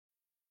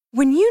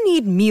When you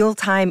need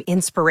mealtime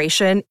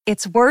inspiration,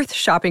 it's worth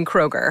shopping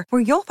Kroger,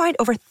 where you'll find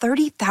over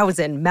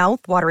 30,000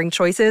 mouth-watering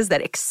choices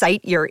that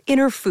excite your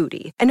inner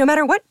foodie. And no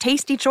matter what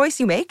tasty choice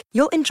you make,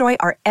 you'll enjoy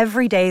our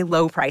everyday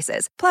low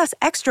prices, plus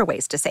extra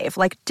ways to save,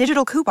 like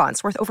digital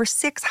coupons worth over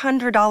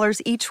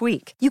 $600 each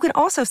week. You can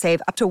also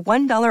save up to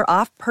 $1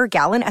 off per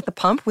gallon at the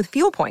pump with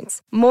fuel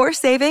points. More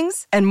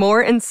savings and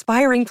more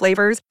inspiring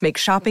flavors make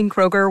shopping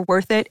Kroger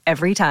worth it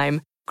every time.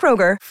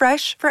 Kroger,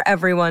 fresh for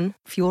everyone.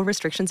 Fuel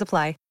restrictions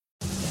apply.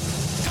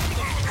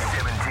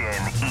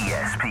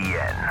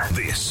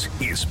 This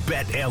is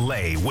Bet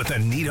LA with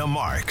Anita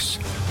Marks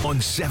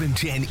on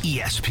 710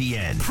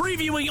 ESPN.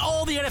 Previewing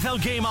all the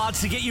NFL game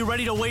odds to get you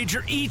ready to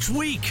wager each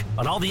week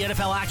on all the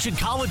NFL action,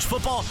 college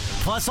football,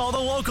 plus all the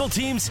local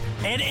teams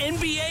and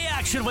NBA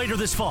action later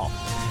this fall.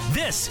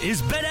 This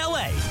is Bet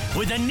LA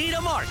with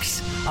Anita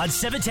Marks on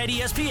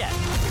 710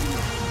 ESPN.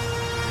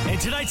 And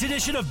tonight's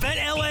edition of Bet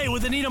LA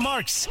with Anita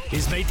Marks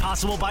is made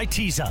possible by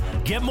Teza.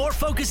 Get more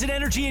focus and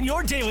energy in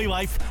your daily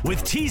life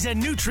with Teza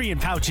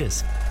nutrient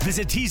pouches.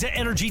 Visit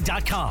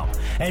TezaEnergy.com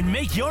and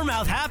make your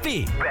mouth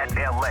happy. Bet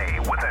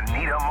LA with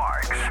Anita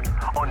Marks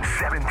on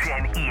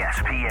 710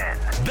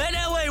 ESPN. Bet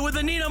LA with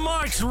Anita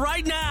Marks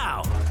right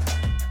now.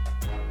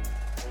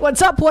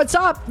 What's up? What's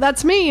up?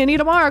 That's me,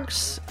 Anita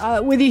Marks,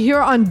 with you here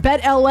on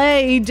Bet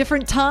LA.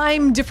 Different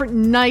time, different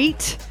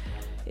night.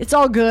 It's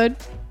all good.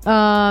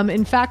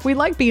 In fact, we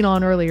like being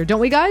on earlier, don't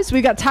we, guys?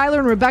 We got Tyler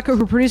and Rebecca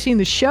who are producing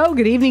the show.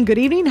 Good evening. Good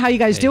evening. How you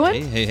guys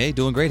doing? Hey.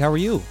 Doing great. How are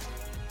you?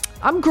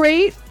 I'm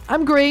great.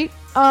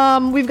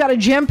 We've got a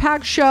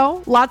jam-packed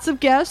show. Lots of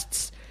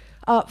guests.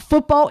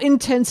 Football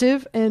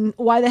intensive. And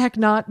why the heck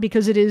not?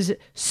 Because it is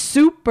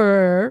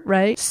super,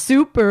 right?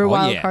 Super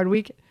wild card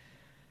week.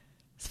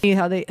 See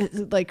how they,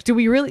 like, do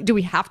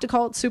we have to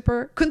call it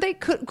super? Couldn't they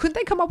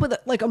come up with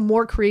a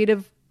more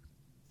creative?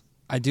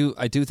 I do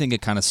think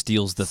it kind of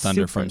steals the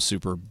thunder from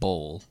Super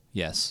Bowl.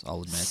 Yes,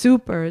 I'll admit.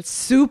 It's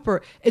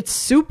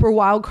super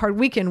wild card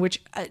weekend,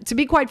 which to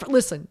be quite,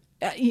 listen,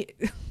 I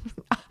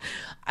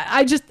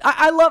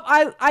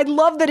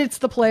love that it's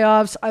the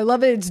playoffs. I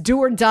love it. It's do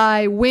or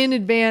die, win,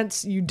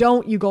 advance, you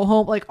don't, you go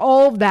home, like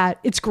all of that.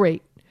 It's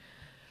great.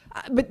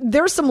 But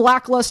there's some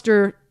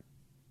lackluster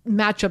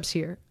matchups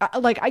here.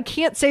 I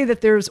can't say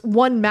that there's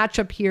one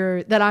matchup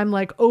here that I'm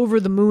like over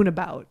the moon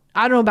about.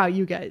 I don't know about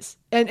you guys.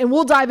 And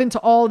we'll dive into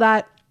all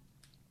that.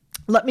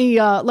 Let me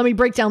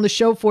break down the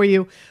show for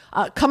you.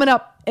 Coming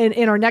up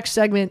in our next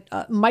segment,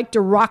 Mike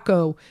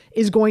DiRocco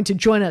is going to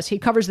join us. He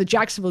covers the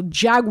Jacksonville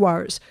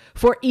Jaguars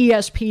for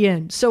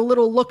ESPN. So a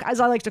little look, as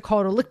I like to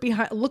call it, a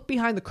look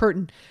behind the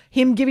curtain.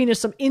 Him giving us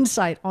some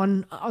insight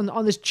on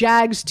this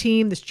Jags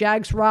team, this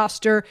Jags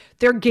roster,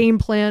 their game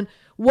plan,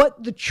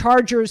 what the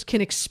Chargers can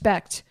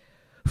expect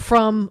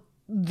from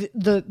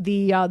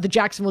the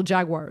Jacksonville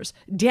Jaguars.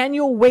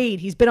 Daniel Wade,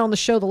 he's been on the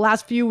show the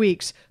last few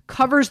weeks,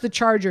 covers the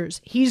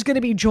Chargers. He's going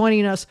to be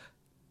joining us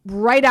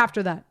right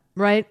after that,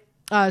 right?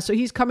 So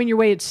he's coming your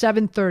way at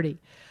 7:30.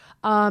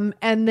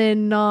 And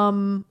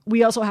then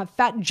we also have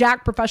Fat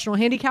Jack, professional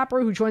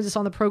handicapper, who joins us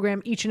on the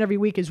program each and every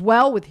week as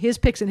well with his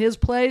picks and his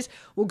plays.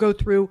 We'll go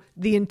through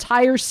the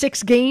entire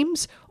 6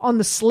 games on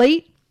the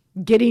slate,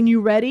 getting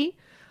you ready.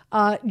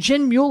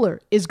 Jen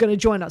Mueller is going to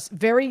join us.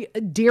 Very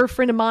dear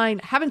friend of mine.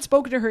 Haven't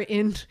spoken to her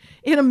in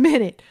a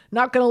minute.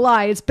 Not going to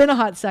lie. It's been a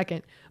hot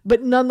second.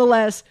 But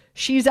nonetheless,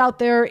 she's out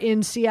there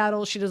in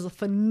Seattle. She does a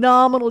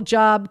phenomenal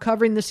job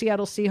covering the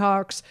Seattle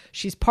Seahawks.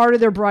 She's part of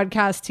their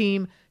broadcast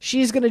team.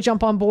 She's going to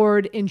jump on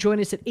board and join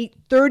us at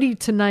 8:30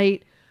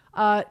 tonight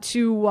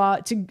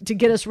to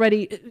get us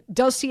ready.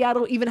 Does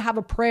Seattle even have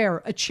a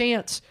prayer, a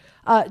chance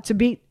to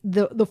beat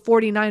the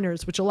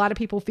 49ers, which a lot of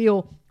people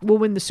feel will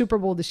win the Super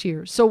Bowl this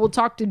year? So we'll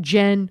talk to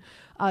Jen.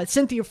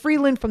 Cynthia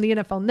Freeland from the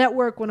NFL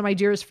Network, one of my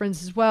dearest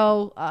friends as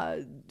well.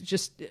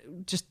 Just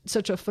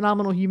such a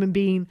phenomenal human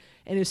being,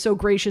 and is so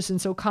gracious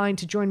and so kind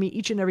to join me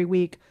each and every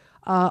week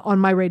on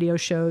my radio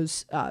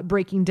shows,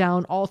 breaking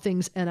down all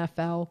things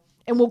NFL.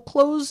 And we'll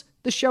close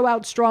the show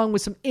out strong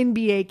with some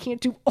NBA. Can't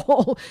do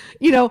all,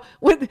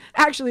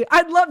 actually,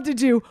 I'd love to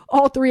do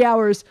all 3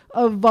 hours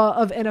of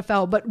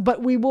NFL,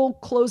 but we will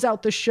close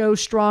out the show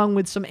strong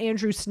with some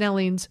Andrew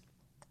Snellings,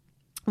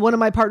 one of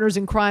my partners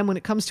in crime when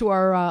it comes to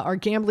our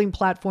gambling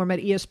platform at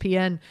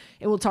ESPN.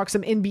 And we'll talk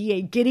some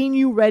NBA, getting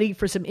you ready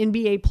for some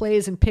NBA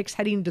plays and picks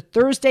heading into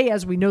Thursday.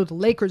 As we know, the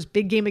Lakers'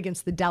 big game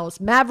against the Dallas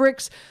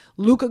Mavericks.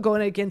 Luka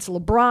going against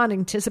LeBron,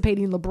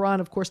 anticipating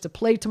LeBron, of course, to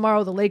play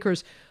tomorrow. The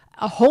Lakers,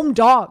 a home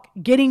dog,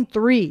 getting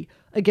 3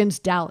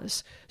 against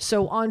Dallas.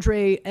 So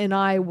Andre and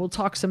I will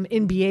talk some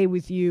NBA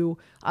with you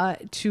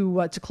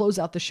to close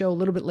out the show a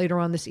little bit later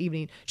on this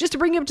evening. Just to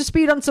bring you up to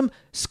speed on some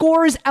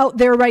scores out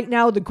there right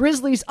now. The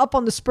Grizzlies up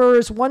on the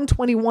Spurs,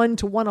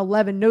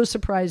 121-111. No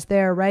surprise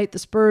there, right? The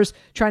Spurs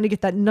trying to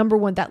get that number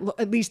one,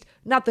 at least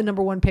not the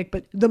number one pick,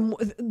 but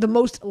the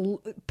most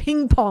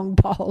ping pong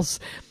balls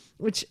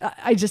which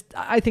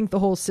I think the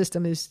whole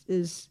system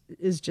is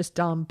just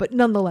dumb. But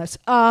nonetheless,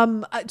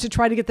 to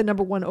try to get the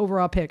number 1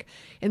 overall pick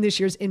in this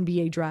year's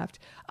NBA draft.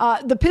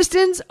 The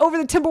Pistons over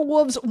the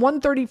Timberwolves,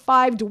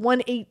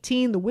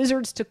 135-118. The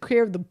Wizards took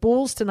care of the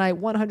Bulls tonight,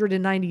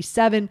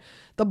 197.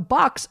 The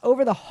Bucks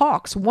over the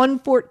Hawks,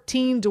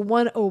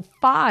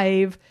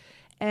 114-105.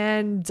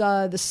 And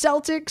the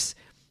Celtics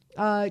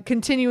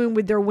continuing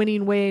with their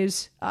winning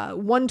ways,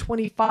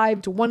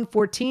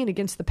 125-114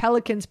 against the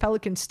Pelicans.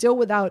 Pelicans still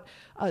without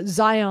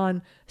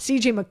Zion.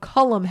 CJ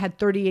McCollum had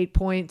 38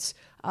 points.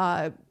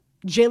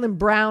 Jaylen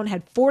Brown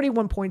had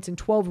 41 points and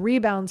 12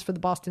 rebounds for the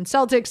Boston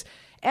Celtics.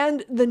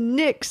 And the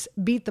Knicks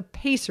beat the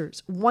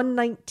Pacers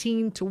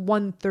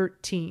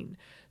 119-113.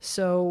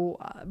 So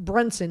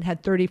Brunson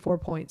had 34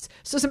 points.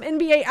 So some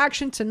NBA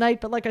action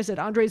tonight. But like I said,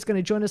 Andre is going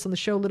to join us on the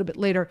show a little bit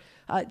later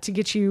to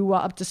get you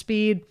up to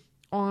speed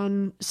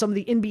on some of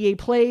the NBA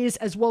plays,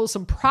 as well as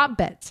some prop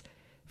bets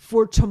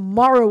for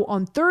tomorrow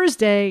on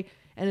Thursday.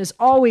 And as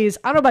always,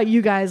 I don't know about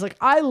you guys, like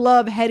I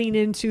love heading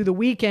into the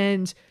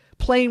weekend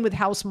playing with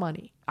house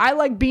money. I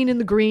like being in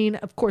the green.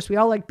 Of course, we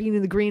all like being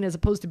in the green as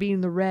opposed to being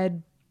in the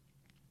red.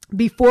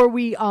 Before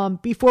we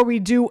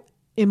do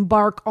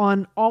embark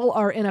on all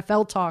our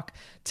NFL talk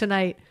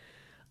tonight,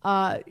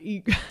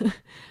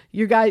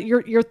 you guys,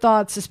 your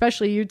thoughts,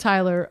 especially you,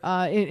 Tyler,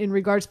 in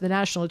regards to the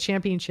national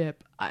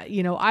championship.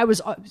 I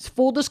was,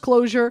 full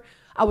disclosure,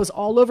 I was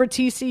all over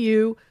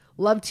TCU.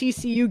 Love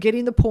TCU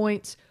getting the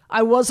points.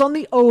 I was on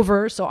the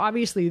over, so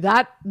obviously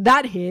that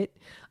hit.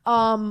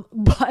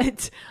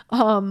 But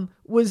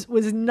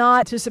was not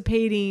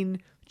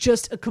anticipating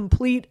just a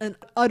complete and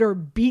utter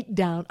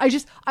beatdown.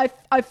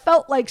 I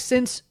felt like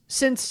since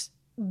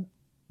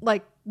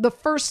like the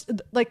first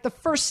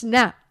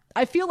snap,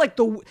 I feel like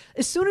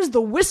as soon as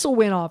the whistle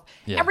went off,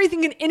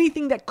 everything and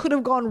anything that could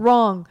have gone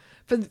wrong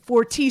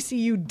for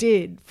TCU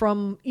did,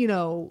 from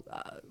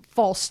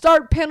false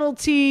start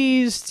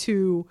penalties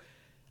to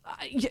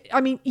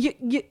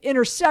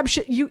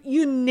interception,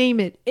 you name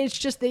it. It's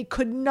just they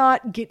could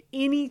not get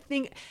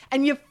anything,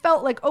 and you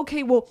felt like,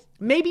 okay, well,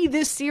 maybe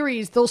this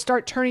series they'll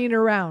start turning it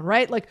around,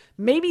 right? like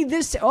maybe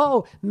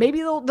they'll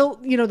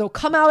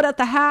come out at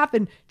the half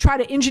and try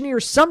to engineer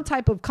some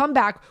type of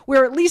comeback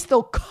where at least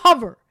they'll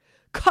cover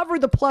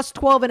the plus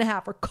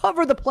 12.5 or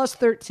cover the plus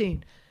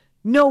 13.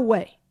 No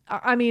way.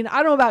 I mean, I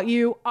don't know about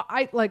you.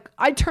 I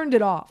turned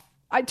it off.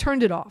 I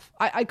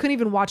couldn't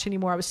even watch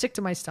anymore. I was sick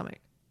to my stomach.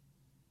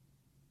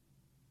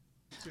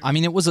 I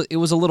mean, it was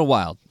a little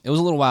wild. It was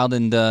a little wild,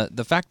 and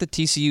the fact that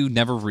TCU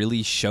never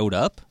really showed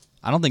up,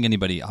 I don't think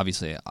anybody,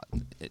 obviously,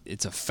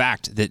 it's a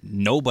fact that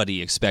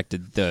nobody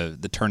expected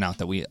the turnout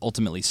that we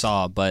ultimately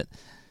saw, but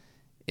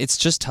it's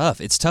just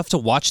tough. It's tough to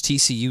watch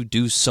TCU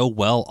do so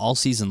well all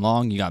season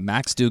long. You got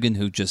Max Duggan,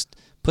 who just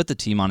put the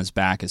team on his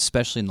back,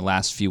 especially in the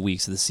last few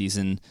weeks of the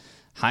season.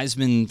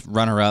 Heisman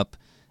runner-up,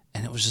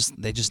 and it was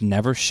just, they just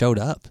never showed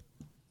up.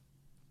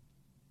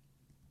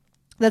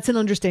 That's an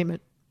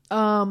understatement.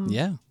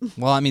 Yeah.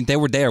 Well, I mean, they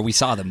were there. We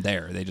saw them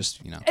there. They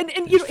just,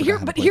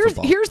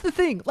 here's the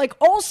thing. Like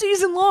all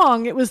season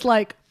long, it was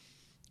like,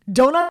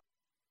 and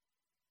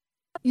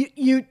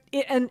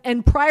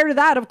prior to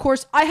that, of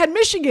course, I had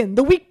Michigan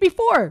the week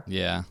before.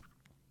 Yeah.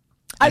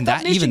 I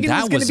thought Michigan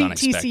was going to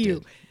beat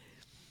TCU.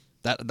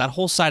 That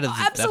whole side of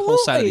Absolutely. That whole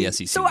side of the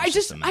SEC. So I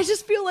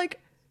just feel like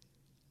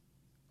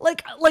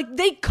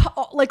they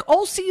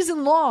all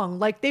season long,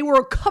 like they were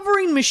a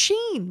covering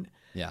machine.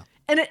 Yeah.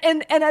 And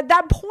at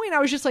that point, I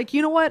was just like,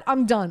 you know what?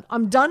 I'm done.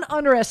 I'm done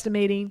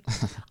underestimating.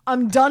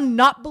 I'm done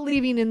not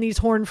believing in these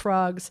Horned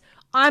Frogs.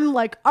 I'm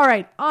like, all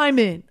right, I'm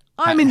in.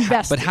 I'm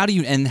invested. But how do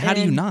you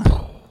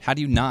not,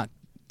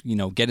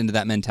 get into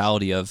that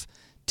mentality of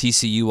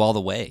TCU all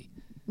the way?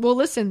 Well,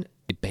 listen,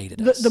 they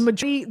baited us. The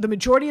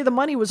majority of the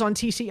money was on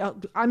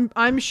TCU.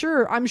 I'm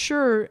sure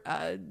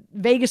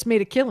Vegas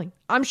made a killing.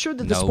 I'm sure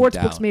that the sports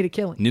books made a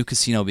killing. New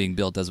casino being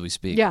built as we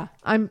speak. Yeah,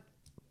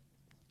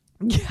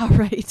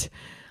 right.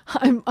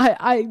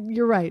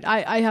 You're right.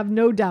 I have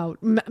no doubt.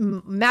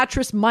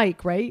 Mattress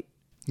Mike, right?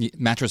 Yeah,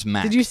 Mattress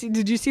Mac. Did you see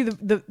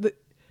the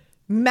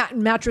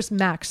Mattress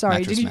Mac? Sorry.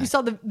 Mattress You Mac.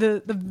 saw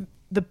the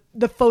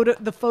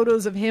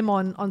photos of him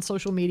on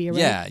social media,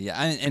 right?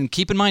 Yeah. And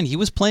keep in mind, he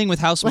was playing with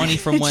house money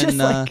from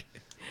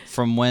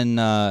when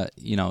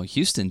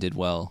Houston did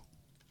well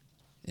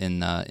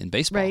in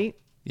baseball. Right.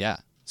 Yeah.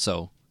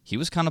 So he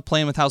was kind of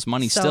playing with house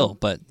money still,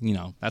 but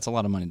that's a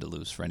lot of money to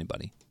lose for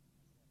anybody.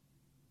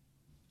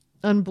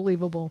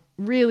 Unbelievable.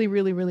 Really,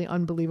 really, really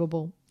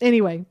unbelievable.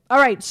 Anyway, all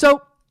right.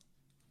 So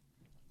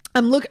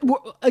I'm looking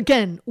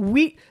again.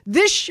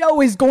 This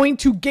show is going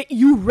to get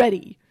you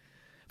ready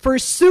for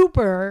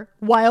super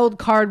wild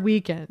card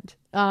weekend.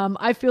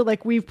 I feel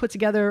like we've put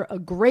together a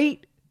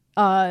great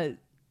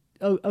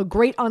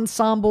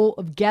ensemble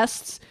of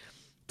guests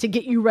to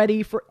get you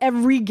ready for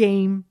every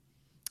game,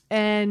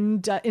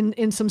 and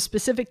in some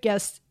specific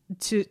guests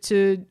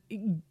to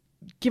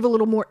give a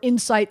little more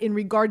insight in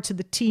regard to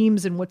the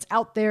teams and what's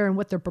out there and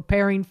what they're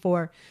preparing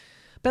for.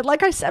 But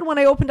like I said when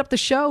I opened up the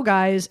show,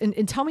 guys,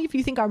 and tell me if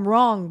you think I'm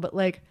wrong, but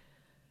like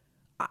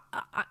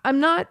I'm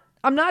not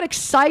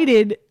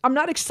excited. I'm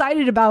not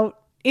excited about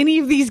any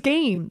of these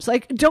games.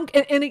 Like,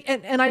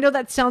 and I know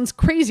that sounds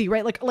crazy,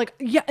 right? Like,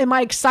 yeah, am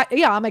I excited?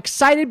 Yeah, I'm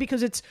excited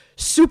because it's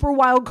super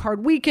wild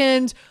card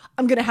weekend.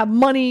 I'm going to have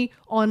money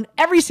on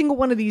every single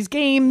one of these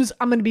games.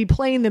 I'm going to be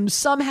playing them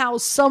somehow,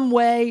 some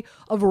way,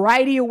 a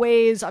variety of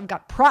ways. I've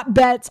got prop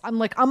bets.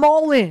 I'm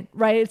all in,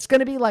 right? It's going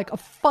to be like a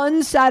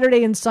fun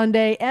Saturday and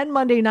Sunday and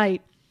Monday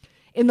night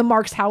in the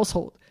Marks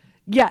household.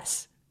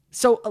 Yes.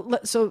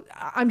 So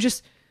I'm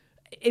just,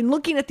 in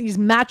looking at these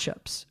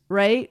matchups,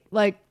 right?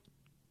 Like,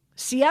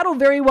 Seattle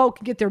very well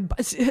could get their,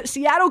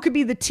 Seattle could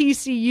be the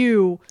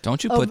TCU.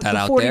 Don't you put that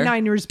out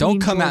 49ers there. Don't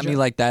come Georgia. At me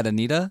like that,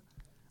 Anita.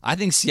 I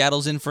think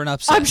Seattle's in for an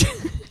upset.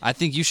 I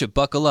think you should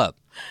buckle up.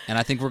 And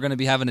I think we're going to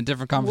be having a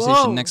different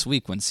conversation next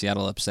week when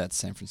Seattle upsets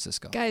San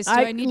Francisco. Guys, do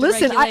I need to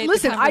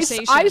regulate the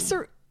conversation?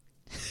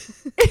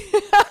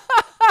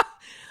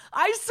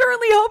 I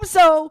certainly hope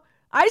so.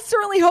 I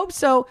certainly hope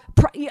so.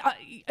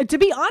 To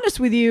be honest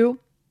with you,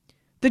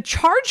 the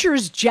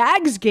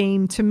Chargers-Jags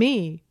game, to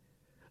me,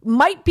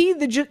 might be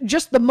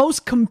just the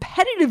most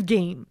competitive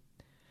game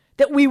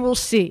that we will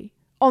see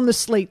on the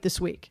slate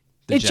this week.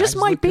 It just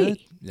might be. Good.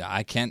 Yeah,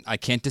 I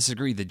can't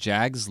disagree. The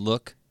Jags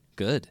look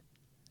good.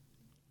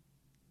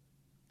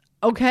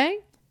 Okay.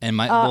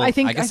 And I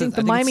think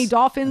the Miami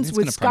Dolphins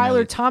with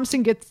Skylar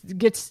Thompson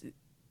gets.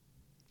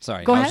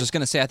 Sorry, Go I ahead. was just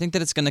going to say I think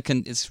that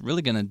it's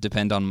really going to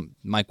depend on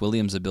Mike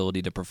Williams'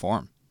 ability to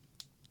perform,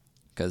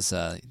 because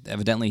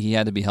evidently he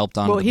had to be helped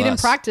on. Well, the he bus. didn't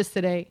practice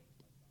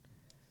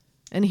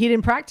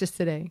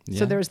today, Yeah.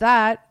 so there's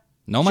that.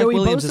 No, Mike Joey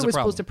Williams Bosa is a was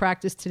problem. supposed to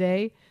practice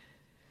today.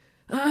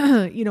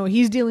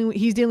 He's dealing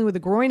with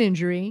a groin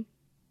injury.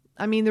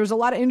 I mean, there's a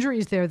lot of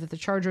injuries there that the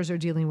Chargers are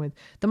dealing with.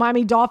 The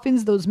Miami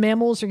Dolphins, those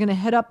mammals, are going to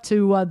head up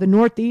to the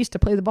Northeast to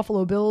play the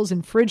Buffalo Bills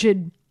in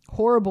frigid,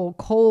 horrible,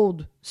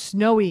 cold,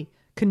 snowy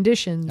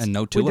conditions And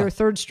no with Tua. their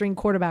third-string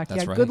quarterback.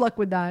 That's right. Good luck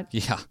with that.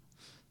 Yeah.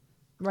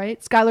 Right?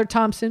 Skylar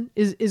Thompson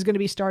is going to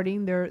be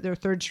starting their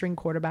third-string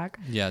quarterback.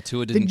 Yeah,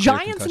 Tua The didn't clear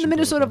Giants and concussion the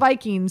Minnesota protocol.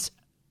 Vikings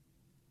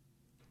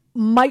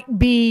might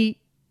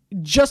be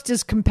just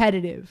as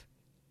competitive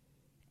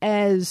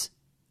as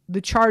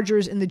the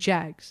Chargers and the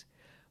Jags.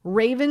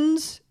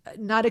 Ravens,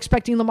 not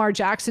expecting Lamar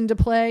Jackson to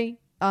play.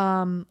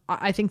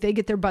 I think they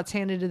get their butts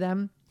handed to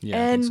them. Yeah,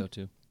 and I think so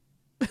too.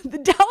 the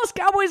Dallas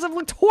Cowboys have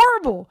looked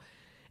horrible.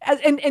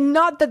 And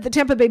not that the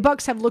Tampa Bay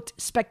Bucks have looked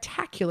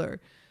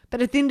spectacular,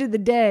 but at the end of the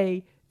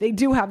day, they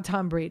do have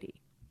Tom Brady.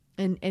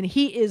 And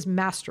he is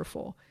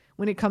masterful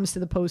when it comes to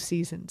the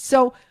postseason.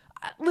 So,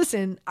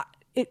 listen,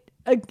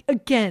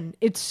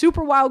 it's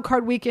super wild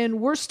card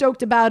weekend. We're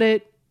stoked about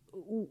it.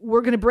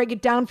 We're going to break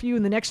it down for you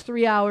in the next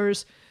 3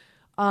 hours.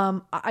 I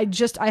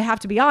have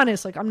to be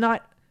honest. Like, I'm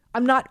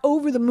not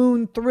over the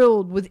moon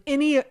thrilled with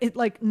any of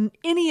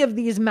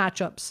these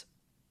matchups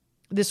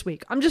this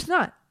week. I'm just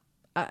not.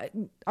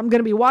 I'm going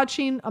to be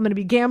watching. I'm going to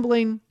be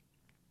gambling.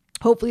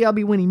 Hopefully I'll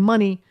be winning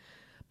money.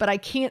 But I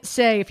can't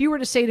say, if you were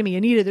to say to me,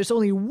 Anita, there's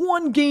only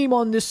one game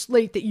on this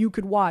slate that you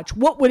could watch,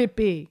 what would it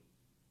be?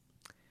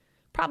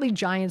 Probably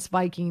Giants,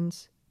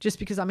 Vikings, just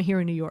because I'm here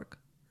in New York,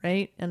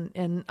 right?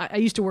 And I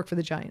used to work for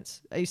the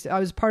Giants. I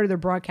was part of their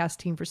broadcast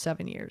team for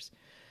 7 years.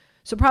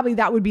 So probably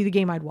that would be the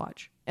game I'd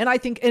watch. And I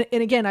think,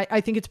 and again,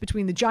 I think it's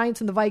between the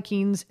Giants and the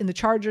Vikings and the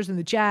Chargers and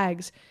the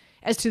Jags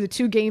as to the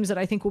two games that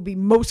I think will be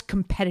most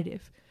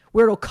competitive,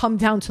 where it'll come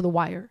down to the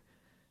wire.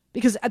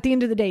 Because at the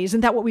end of the day, isn't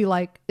that what we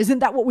like? Isn't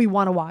that what we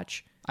want to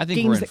watch? I think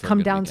games we're in that for a come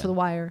good down weekend. to the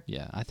wire.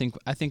 Yeah, I think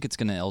it's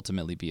going to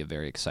ultimately be a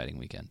very exciting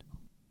weekend.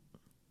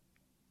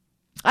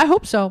 I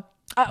hope so.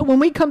 When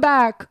we come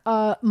back,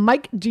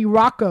 Mike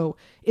DiRocco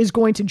is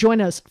going to join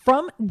us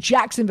from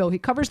Jacksonville. He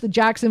covers the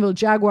Jacksonville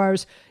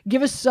Jaguars.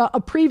 Give us a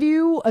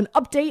preview, an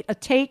update, a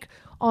take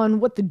on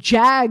what the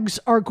Jags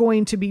are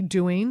going to be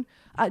doing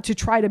to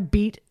try to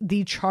beat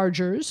the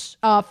Chargers.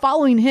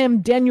 Following him,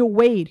 Daniel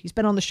Wade. He's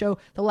been on the show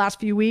the last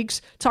few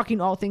weeks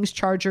talking all things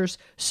Chargers.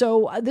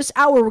 So this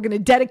hour we're going to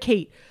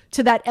dedicate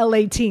to that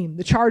LA team,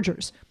 the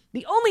Chargers.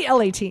 The only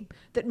LA team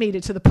that made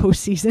it to the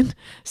postseason.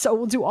 So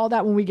we'll do all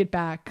that when we get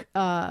back.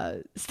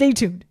 Stay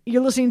tuned.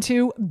 You're listening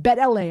to Bet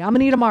LA. I'm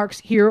Anita Marks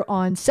here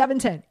on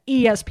 710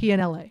 ESPN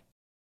LA.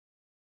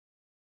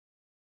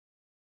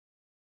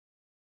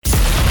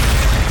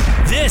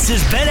 This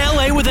is Bet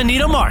LA with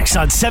Anita Marks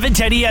on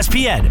 710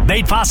 ESPN.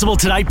 Made possible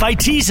tonight by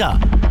Teza.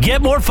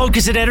 Get more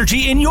focus and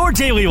energy in your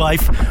daily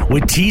life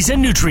with Teza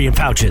nutrient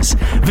pouches.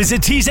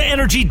 Visit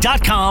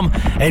TezaEnergy.com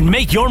and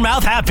make your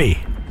mouth happy.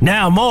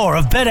 Now more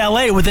of Bet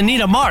LA with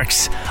Anita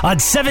Marks on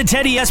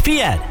 710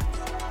 ESPN.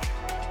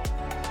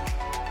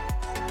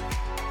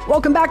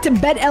 Welcome back to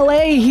Bet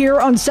LA here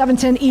on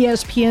 710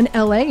 ESPN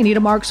LA. Anita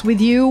Marks with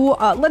you.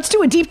 Let's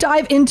do a deep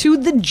dive into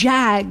the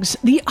Jags,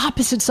 the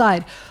opposite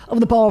side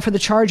of the ball for the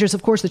Chargers.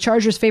 Of course, the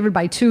Chargers favored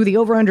by 2. The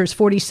over-under is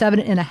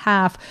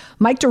 47.5.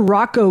 Mike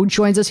DiRocco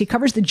joins us. He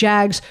covers the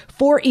Jags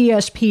for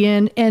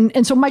ESPN.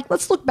 And so, Mike,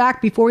 let's look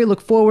back before we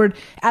look forward.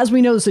 As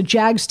we know, it's a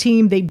Jags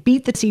team. They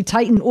beat the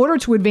Titans in order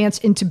to advance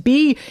and to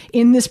be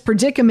in this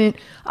predicament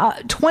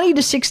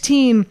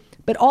 20-16.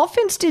 but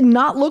offense did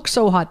not look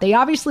so hot. They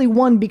obviously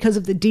won because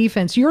of the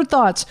defense. Your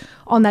thoughts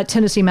on that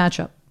Tennessee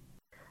matchup?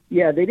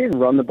 Yeah, they didn't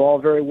run the ball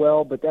very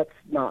well, but that's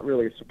not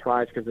really a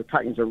surprise because the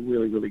Titans are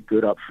really, really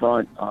good up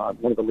front,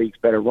 one of the league's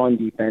better run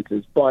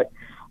defenses. But,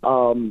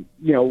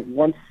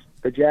 once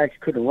the Jags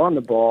couldn't run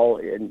the ball,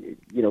 and,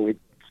 it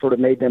sort of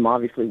made them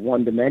obviously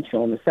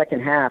one-dimensional. In the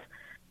second half,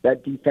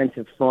 that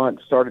defensive front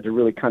started to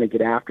really kind of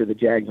get after the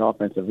Jags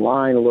offensive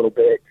line a little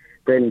bit.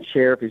 Brandon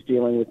Sheriff is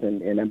dealing with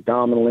an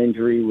abdominal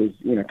injury, was,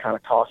 kind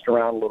of tossed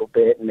around a little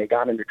bit, and they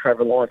got into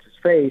Trevor Lawrence's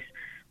face,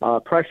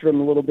 pressured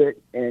him a little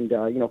bit, and,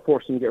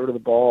 forced him to get rid of the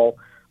ball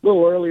a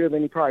little earlier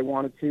than he probably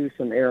wanted to.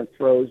 Some errant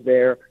throws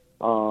there.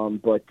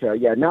 But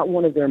not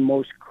one of their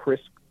most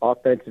crisp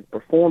offensive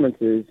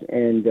performances.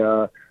 And,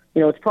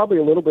 it's probably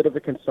a little bit of a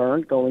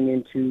concern going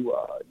into,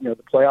 the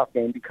playoff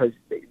game because,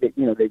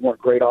 they weren't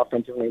great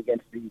offensively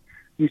against the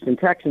Houston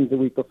Texans the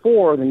week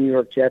before, the New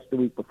York Jets the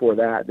week before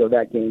that, though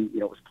that game,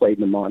 was played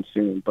in the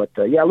monsoon. But,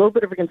 a little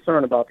bit of a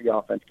concern about the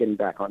offense getting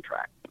back on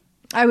track.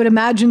 I would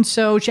imagine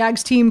so.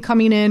 Jags team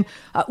coming in,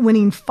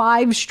 winning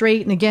 5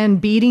 straight, and again,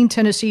 beating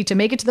Tennessee to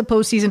make it to the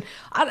postseason.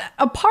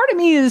 A part of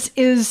me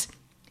is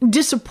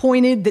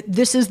disappointed that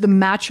this is the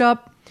matchup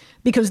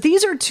because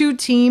these are two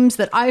teams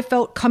that I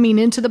felt coming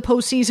into the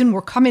postseason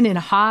were coming in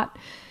hot.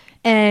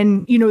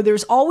 And,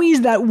 there's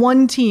always that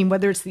one team,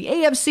 whether it's the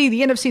AFC,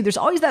 the NFC, there's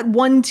always that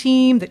one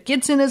team that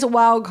gets in as a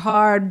wild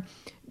card,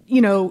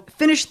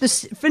 finishes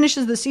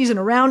the season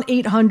around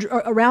 800,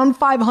 around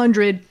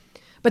 500.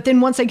 But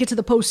then once they get to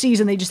the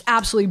postseason, they just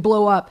absolutely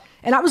blow up.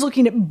 And I was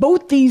looking at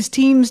both these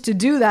teams to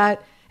do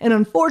that. And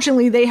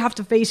unfortunately, they have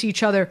to face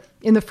each other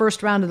in the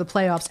first round of the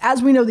playoffs.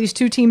 As we know, these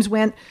two teams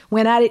went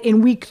at it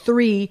in week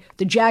 3.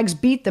 The Jags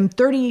beat them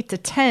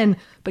 38-10.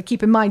 But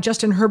keep in mind,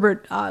 Justin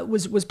Herbert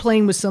was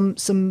playing with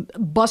some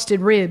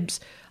busted ribs.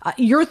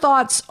 Your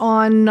thoughts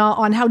on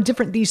how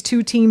different these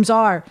two teams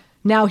are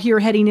now here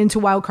heading into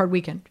Wild Card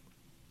Weekend?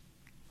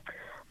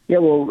 Yeah,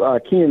 well,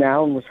 Keenan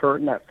Allen was hurt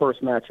in that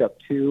first matchup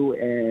too,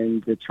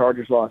 and the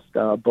Chargers lost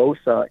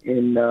Bosa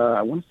in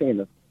I want to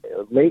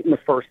say late in the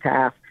first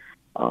half,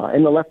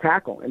 in the left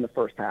tackle in the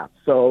first half.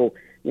 So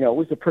it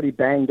was a pretty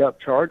banged up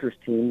Chargers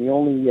team. The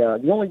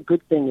only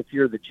good thing if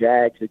you're the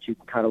Jags that you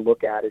can kind of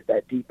look at is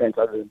that defense,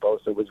 other than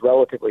Bosa, was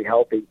relatively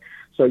healthy.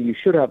 So you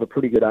should have a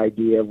pretty good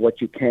idea of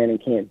what you can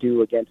and can't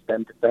do against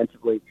them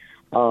defensively.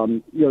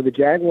 The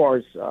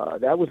Jaguars,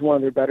 that was one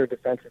of their better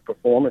defensive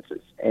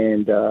performances.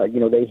 And,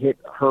 they hit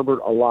Herbert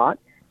a lot,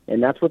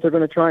 and that's what they're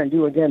going to try and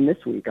do again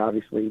this week.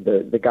 Obviously,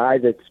 the guy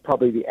that's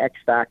probably the X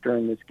factor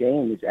in this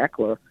game is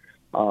Eckler.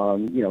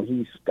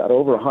 He's got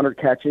over 100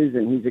 catches,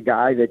 and he's a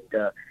guy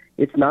that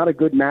it's not a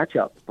good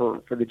matchup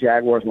for the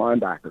Jaguars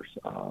linebackers.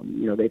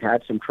 They've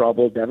had some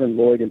trouble. Devin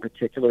Lloyd in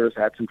particular has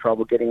had some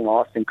trouble getting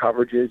lost in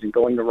coverages and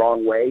going the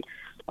wrong way,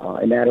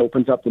 and that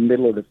opens up the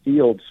middle of the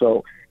field.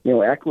 So,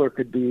 Eckler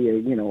could be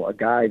a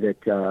guy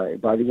that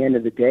by the end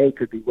of the day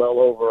could be well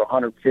over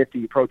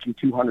 150, approaching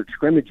 200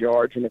 scrimmage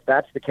yards. And if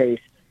that's the case,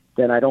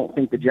 then I don't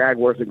think the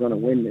Jaguars are going to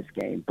win this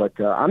game. But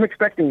I'm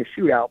expecting a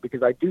shootout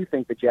because I do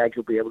think the Jags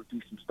will be able to do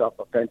some stuff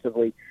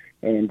offensively,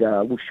 and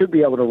we should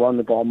be able to run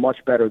the ball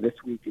much better this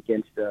week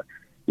against a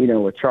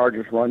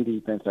Chargers run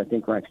defense. I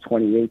think ranks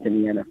 28th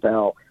in the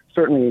NFL.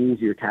 Certainly an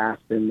easier task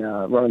than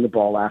running the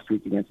ball last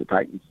week against the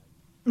Titans.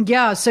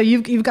 Yeah, so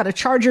you've got a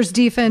Chargers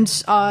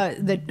defense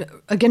that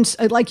against,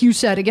 like you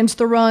said, against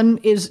the run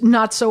is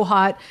not so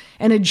hot,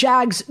 and a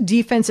Jags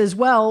defense as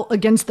well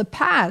against the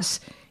pass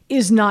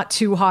is not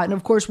too hot. And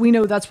of course, we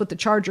know that's what the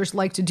Chargers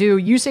like to do.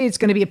 You say it's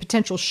going to be a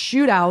potential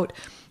shootout.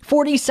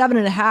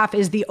 47.5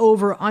 is the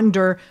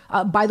over-under.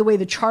 By the way,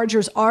 the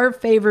Chargers are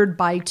favored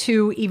by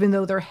 2, even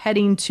though they're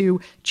heading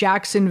to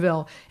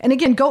Jacksonville. And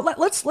again,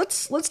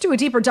 let's do a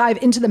deeper dive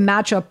into the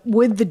matchup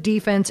with the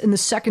defense in the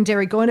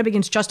secondary going up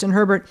against Justin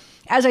Herbert.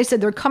 As I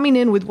said, they're coming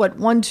in with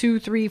 1, 2,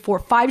 3, 4,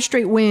 5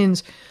 straight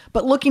wins.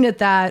 But looking at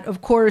that,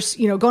 of course,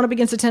 going up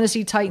against the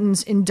Tennessee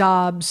Titans in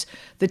Dobbs,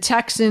 the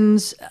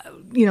Texans,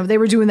 they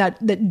were doing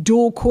that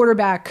dual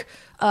quarterback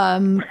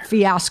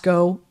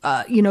fiasco.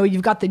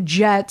 You've got the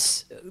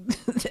Jets.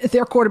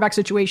 Their quarterback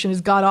situation is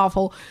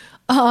god-awful.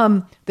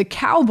 The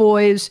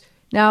Cowboys,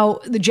 now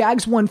the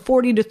Jags won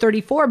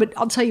 40-34, but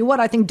I'll tell you what,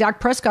 I think Dak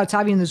Prescott's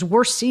having his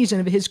worst season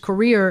of his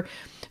career.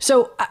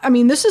 So,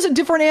 this is a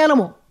different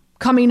animal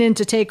coming in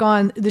to take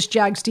on this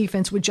Jags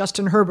defense with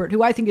Justin Herbert,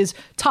 who I think is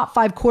top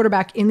 5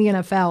 quarterback in the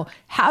NFL.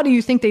 How do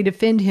you think they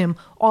defend him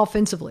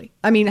offensively?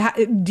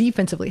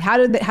 Defensively. How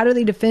do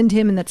they defend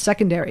him in that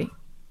secondary?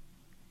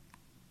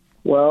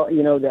 Well,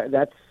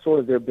 that's sort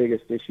of their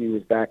biggest issue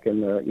is back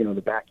in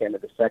the back end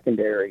of the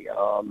secondary.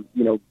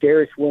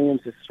 Darius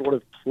Williams has sort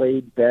of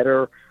played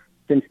better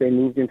since they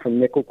moved him from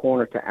nickel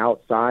corner to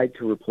outside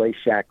to replace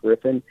Shaq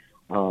Griffin,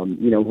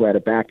 who had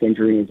a back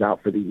injury and is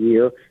out for the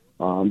year.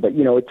 But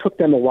it took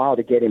them a while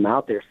to get him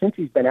out there. Since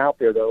he's been out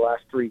there the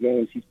last 3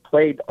 games, he's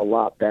played a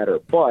lot better.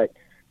 But,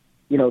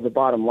 the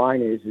bottom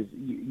line is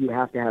you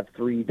have to have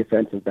 3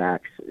 defensive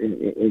backs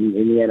in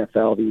the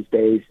NFL these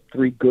days,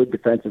 3 good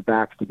defensive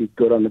backs to be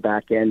good on the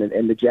back end.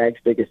 And the Jags'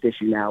 biggest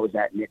issue now is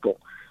that nickel.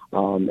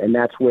 And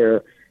that's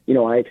where,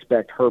 I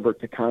expect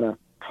Herbert to kind of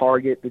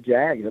target the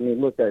Jags. I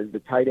mean, look,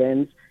 the tight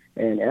ends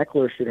and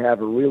Eckler should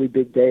have a really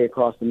big day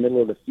across the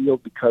middle of the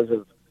field because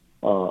of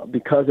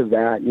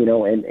that,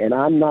 and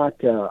I'm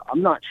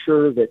not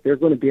sure that they're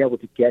going to be able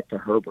to get to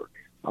Herbert.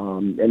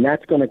 And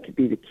that's going to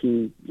be the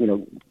key,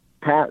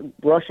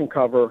 rush and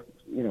cover,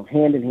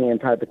 hand in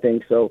hand type of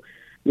thing. So,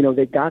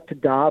 they got to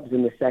Dobbs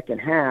in the second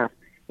half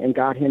and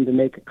got him to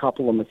make a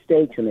couple of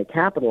mistakes, and they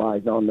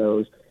capitalized on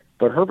those.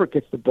 But Herbert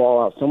gets the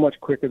ball out so much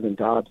quicker than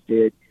Dobbs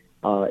did,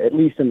 at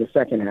least in the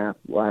second half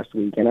last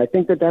week. And I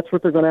think that that's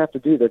what they're going to have to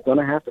do. They're going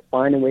to have to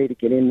find a way to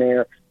get in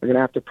there. They're going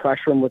to have to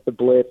pressure him with the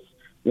blitz.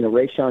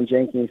 Rayshon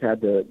Jenkins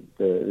had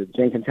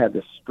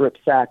the strip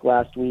sack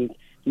last week.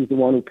 He's the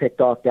one who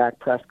picked off Dak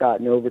Prescott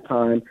in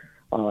overtime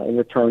and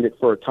returned it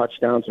for a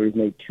touchdown. So he's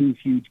made two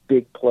huge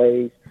big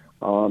plays.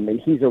 And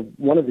he's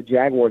one of the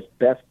Jaguars'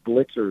 best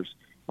blitzers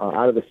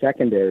out of the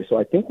secondary. So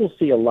I think we'll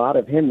see a lot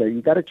of him there.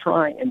 You've got to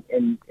try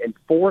and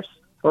force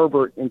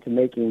Herbert into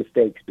making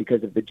mistakes,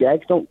 because if the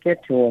Jags don't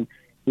get to him,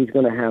 he's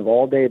going to have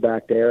all day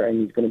back there, and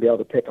he's going to be able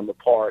to pick them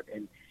apart.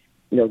 And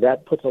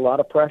that puts a lot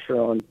of pressure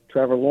on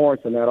Trevor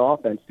Lawrence and that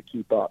offense to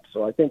keep up.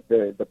 So I think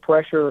the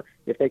pressure,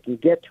 if they can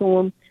get to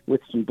him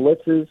with some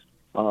blitzes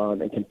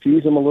and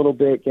confuse him a little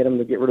bit, get him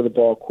to get rid of the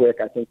ball quick,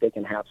 I think they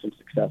can have some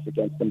success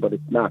against them, but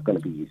it's not going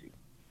to be easy.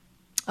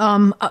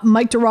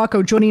 Mike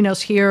DiRocco joining us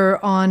here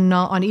on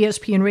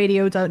ESPN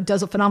Radio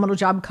does a phenomenal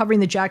job covering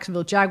the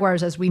Jacksonville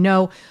Jaguars, as we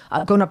know,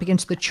 going up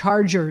against the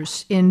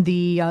Chargers in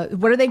the,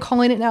 what are they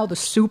calling it now? The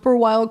Super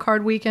Wild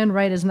Card Weekend,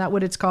 right? Isn't that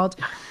what it's called?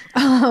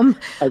 I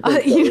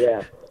think so,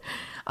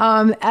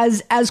 yeah.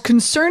 As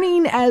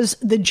concerning as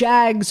the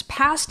Jags'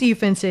 pass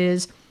defense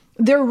is,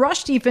 their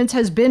rush defense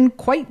has been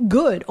quite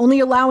good, only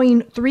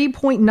allowing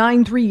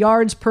 3.93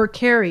 yards per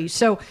carry.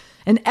 So,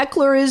 and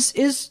Eckler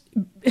is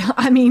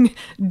I mean,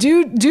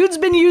 dude's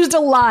been used a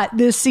lot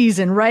this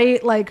season,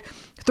 right? Like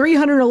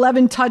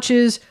 311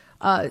 touches,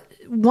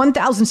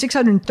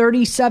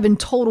 1,637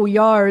 total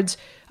yards.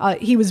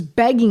 He was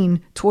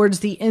begging towards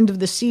the end of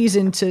the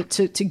season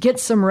to get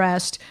some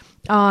rest,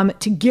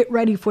 to get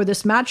ready for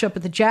this matchup.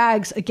 But the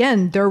Jags,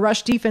 again, their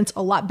rush defense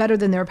a lot better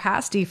than their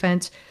pass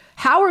defense.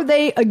 How are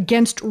they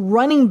against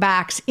running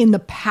backs in the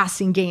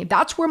passing game?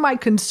 That's where my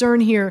concern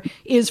here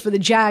is for the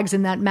Jags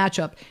in that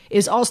matchup,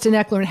 is Austin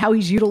Eckler and how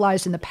he's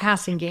utilized in the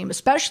passing game,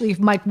 especially if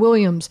Mike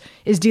Williams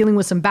is dealing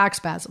with some back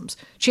spasms.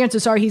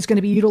 Chances are he's going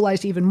to be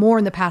utilized even more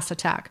in the pass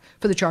attack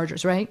for the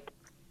Chargers, right?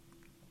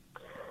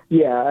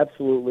 Yeah,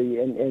 absolutely.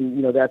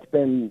 And that's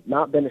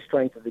not been a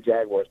strength of the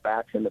Jaguars'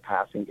 backs in the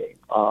passing game.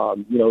 I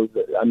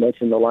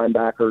mentioned the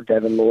linebacker,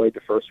 Devin Lloyd,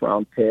 the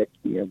first-round pick,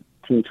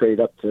 team traded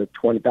up to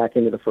 20 back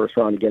into the first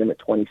round to get him at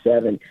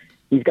 27.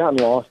 He's gotten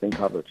lost in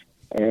coverage,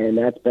 and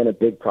that's been a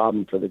big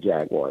problem for the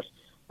Jaguars.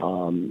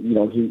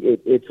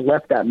 It's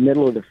left that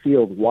middle of the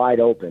field wide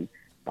open.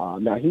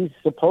 Now he's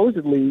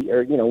supposedly,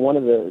 one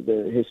of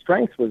his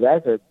strengths was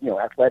as a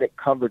athletic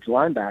coverage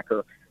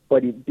linebacker,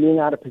 but being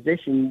out of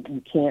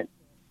position,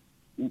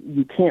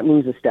 you can't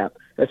lose a step,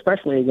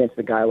 especially against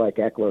a guy like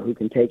Eckler who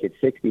can take it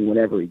 60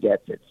 whenever he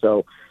gets it.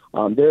 So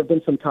there have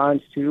been some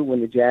times too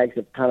when the Jags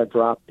have kind of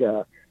dropped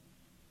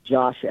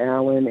Josh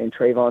Allen and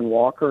Trayvon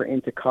Walker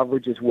into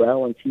coverage as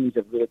well, and teams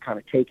have really kind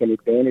of taken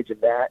advantage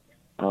of that.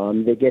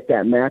 They get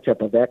that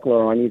matchup of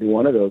Eckler on either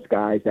one of those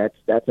guys. That's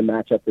a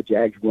matchup the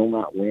Jags will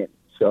not win.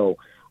 So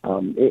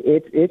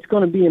it's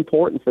going to be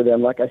important for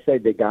them. Like I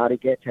said, they got to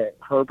get to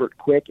Herbert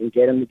quick and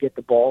get him to get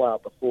the ball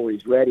out before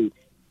he's ready.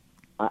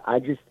 I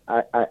just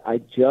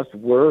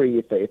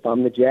worry if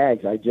I'm the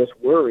Jags. I just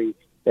worry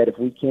that if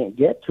we can't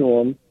get to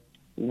him,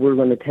 we're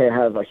going to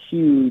have a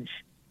huge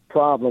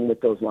problem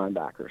with those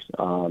linebackers.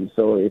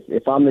 So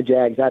if I'm the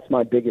Jags, that's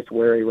my biggest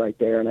worry right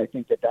there, and I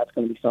think that's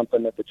going to be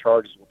something that the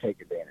Chargers will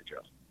take advantage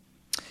of.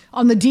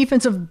 On the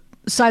defensive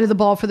side of the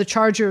ball for the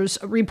Chargers,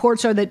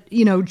 reports are that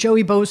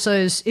Joey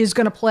Bosa is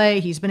going to play.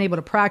 He's been able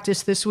to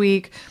practice this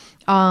week.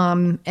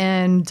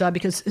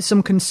 Because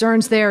some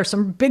concerns there,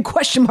 some big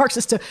question marks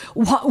as to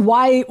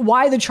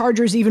why the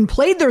Chargers even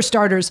played their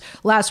starters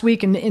last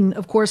week. And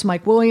of course,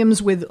 Mike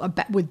Williams with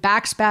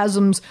back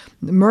spasms.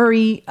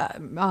 Murray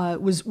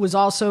was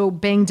also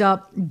banged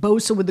up.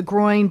 Bosa with the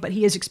groin, but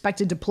he is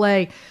expected to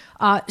play.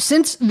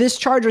 Since this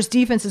Chargers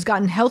defense has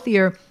gotten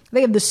healthier, they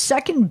have the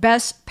second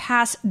best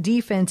pass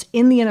defense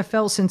in the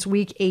NFL since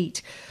week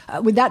 8.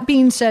 With that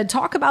being said,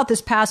 talk about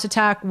this pass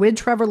attack with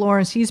Trevor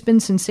Lawrence. He's been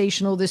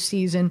sensational this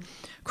season.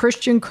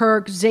 Christian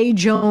Kirk, Zay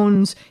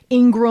Jones,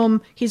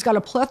 Ingram. He's got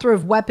a plethora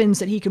of weapons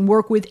that he can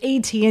work with.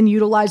 ATN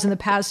utilized in the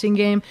passing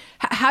game.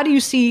 How do you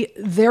see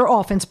their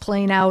offense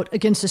playing out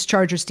against this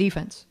Chargers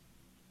defense?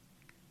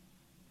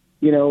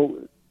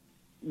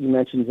 You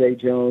mentioned Zay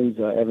Jones,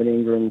 Evan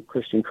Ingram,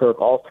 Christian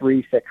Kirk. All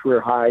three set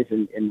career highs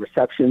in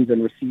receptions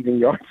and receiving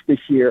yards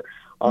this year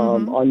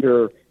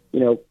under,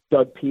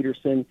 Doug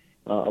Peterson,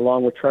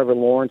 along with Trevor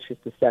Lawrence,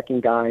 just the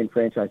second guy in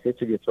franchise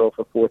history to throw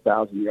for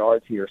 4,000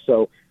 yards here.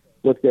 So,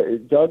 look,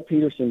 Doug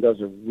Peterson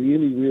does a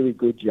really, really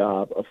good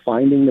job of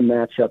finding the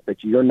matchup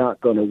that you're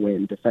not going to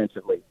win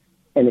defensively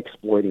and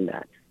exploiting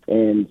that.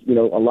 And,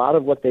 a lot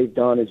of what they've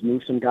done is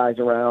move some guys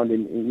around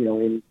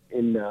in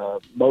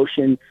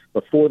motion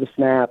before the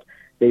snap.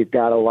 They've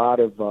got a lot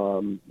of,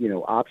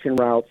 option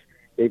routes.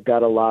 They've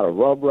got a lot of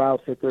rub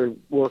routes that they're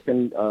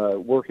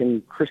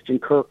working Christian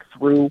Kirk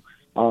through.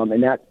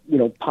 And that,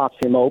 pops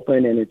him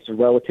open, and it's a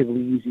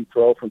relatively easy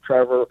throw from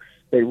Trevor.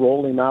 They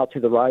roll him out to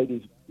the right.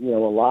 He's, a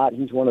lot.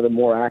 He's one of the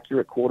more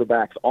accurate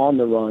quarterbacks on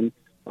the run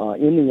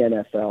in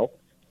the NFL.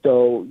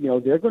 So,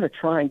 they're going to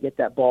try and get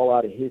that ball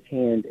out of his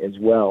hand as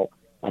well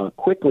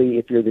quickly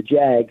if you're the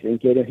Jags and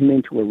get him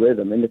into a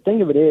rhythm. And the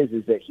thing of it is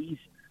that he's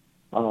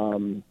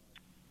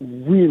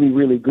really,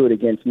 really good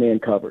against man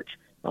coverage.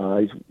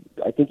 I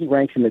think he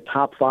ranks in the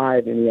top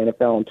 5 in the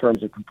NFL in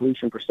terms of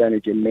completion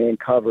percentage in man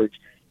coverage.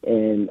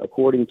 And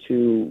according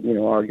to,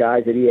 our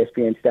guys at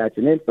ESPN Stats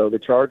and Info, the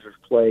Chargers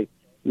play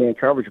man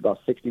coverage about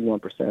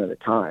 61% of the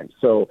time.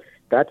 So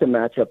that's a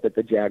matchup that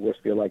the Jaguars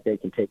feel like they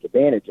can take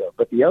advantage of.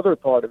 But the other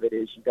part of it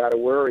is you got to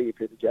worry if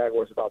you're the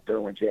Jaguars about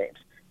Derwin James,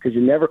 because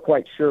you're never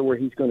quite sure where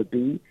he's going to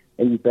be,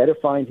 and you better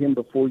find him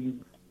before you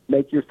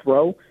make your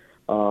throw.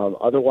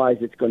 Otherwise,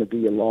 it's going to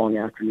be a long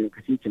afternoon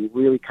because he can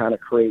really kind of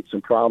create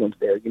some problems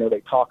there.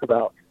 They talk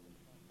about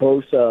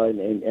Bosa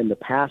and the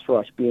pass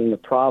rush being a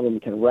problem,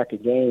 can wreck a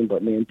game,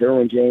 but, man,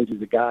 Derwin James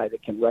is a guy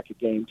that can wreck a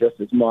game just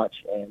as much.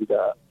 And,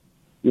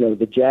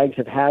 the Jags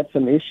have had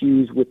some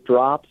issues with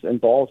drops and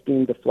balls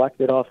being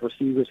deflected off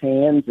receivers'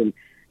 hands, and,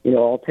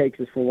 all it takes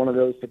is for one of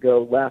those to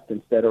go left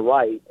instead of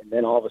right, and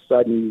then all of a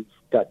sudden you've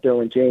got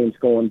Derwin James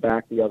going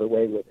back the other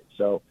way with it.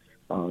 So,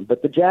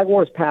 but the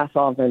Jaguars' pass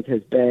offense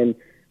has been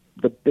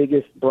the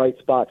biggest bright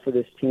spot for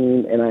this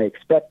team, and I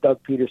expect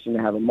Doug Peterson to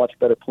have a much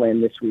better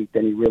plan this week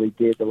than he really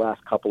did the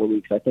last couple of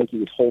weeks. I think he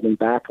was holding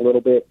back a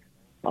little bit,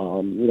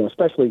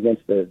 especially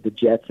against the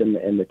Jets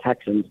and the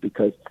Texans,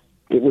 because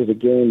it was a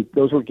game.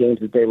 Those were games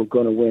that they were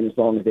going to win as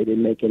long as they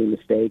didn't make any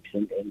mistakes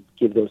and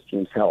give those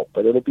teams help.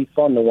 But it'll be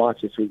fun to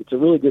watch this week. It's a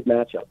really good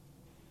matchup.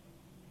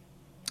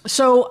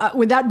 So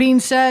with that being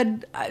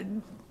said,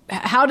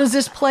 how does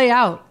this play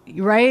out?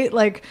 Right?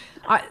 Like,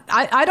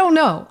 I don't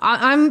know.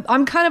 I'm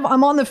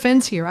on the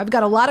fence here. I've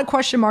got a lot of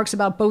question marks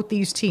about both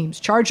these teams.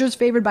 Chargers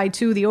favored by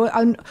 2. The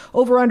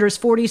over-under is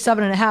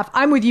 47.5.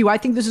 I'm with you. I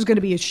think this is going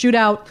to be a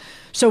shootout.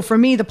 So for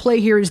me, the play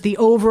here is the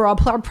over. I'll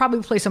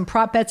probably play some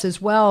prop bets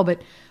as well.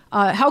 But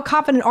how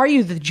confident are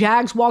you that the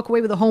Jags walk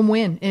away with a home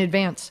win in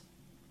advance?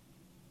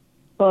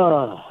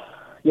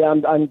 Yeah,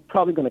 I'm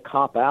probably going to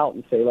cop out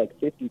and say like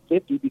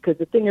 50-50, because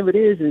the thing of it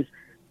is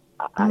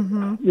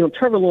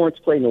Trevor Lawrence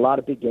played in a lot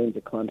of big games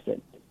at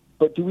Clemson.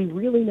 But do we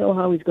really know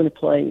how he's going to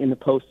play in the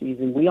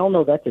postseason? We all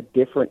know that's a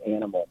different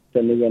animal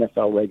than the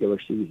NFL regular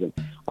season.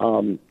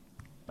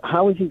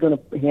 How is he going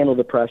to handle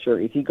the pressure?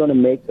 Is he going to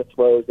make the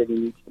throws that he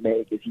needs to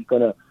make? Is he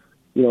going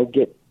to,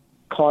 get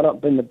caught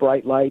up in the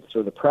bright lights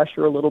or the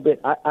pressure a little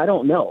bit? I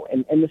don't know.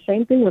 And the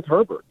same thing with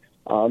Herbert.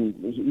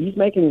 He's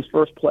making his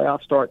first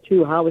playoff start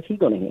too. How is he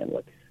going to handle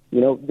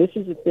it? This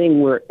is a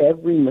thing where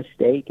every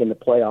mistake in the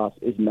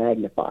playoffs is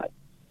magnified.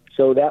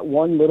 So that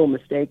one little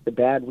mistake, the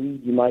bad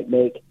read you might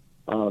make,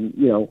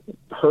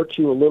 hurt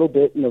you a little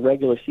bit in the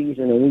regular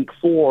season in week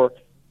 4,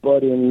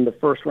 but in the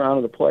first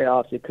round of the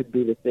playoffs, it could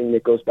be the thing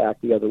that goes back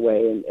the other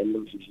way and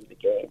loses you the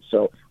game.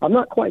 So I'm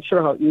not quite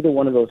sure how either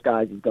one of those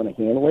guys is going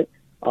to handle it.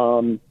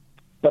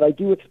 But I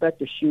do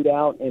expect a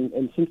shootout,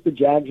 and since the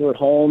Jags are at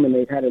home and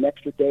they've had an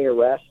extra day of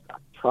rest,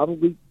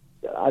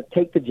 I'd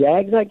take the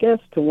Jags, I guess,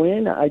 to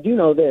win. I do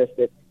know this,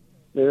 that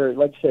they're,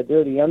 like I said,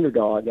 they're the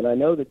underdog, and I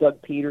know that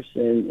Doug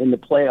Peterson in the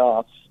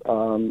playoffs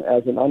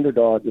as an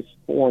underdog is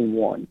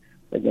 4-1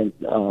 against,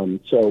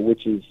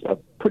 which is a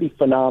pretty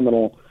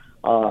phenomenal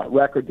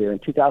record there. In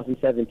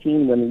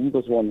 2017, when the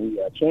Eagles won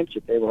the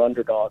championship, they were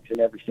underdogs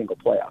in every single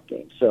playoff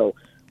game. So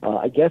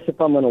I guess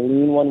if I'm going to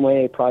lean one way,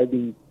 it'd probably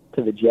be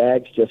to the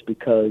Jags, just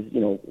because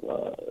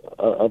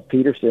of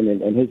Peterson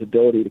and his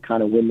ability to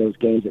kind of win those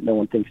games that no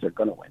one thinks they're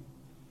going to win.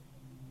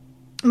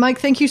 Mike,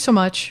 thank you so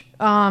much.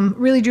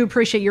 Really do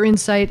appreciate your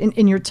insight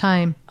and your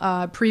time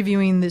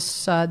previewing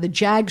this the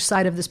Jags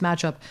side of this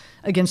matchup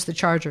against the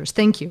Chargers.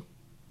 Thank you.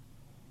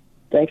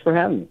 Thanks for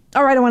having me.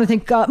 All right, I want to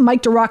thank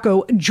Mike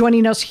DiRocco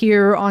joining us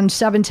here on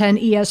 710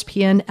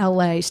 ESPN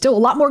LA. Still a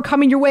lot more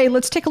coming your way.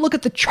 Let's take a look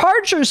at the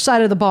Chargers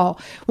side of the ball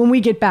when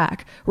we get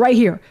back, right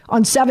here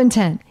on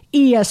 710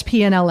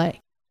 ESPN LA.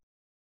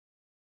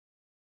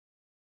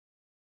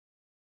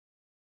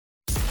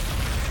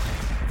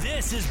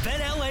 This is Bet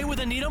LA with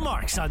Anita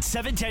Marks on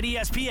 710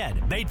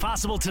 ESPN. Made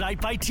possible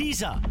tonight by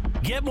Teza.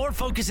 Get more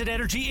focus and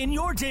energy in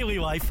your daily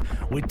life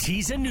with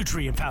Teza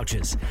nutrient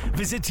pouches.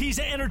 Visit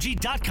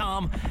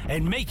TezaEnergy.com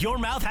and make your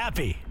mouth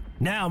happy.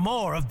 Now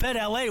more of Bet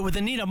LA with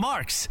Anita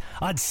Marks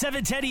on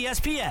 710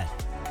 ESPN.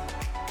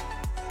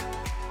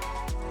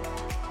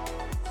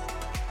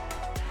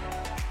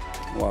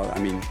 Well, I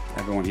mean,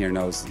 everyone here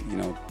knows,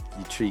 you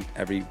treat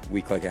every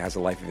week like it has a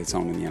life of its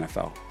own in the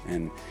NFL.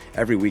 And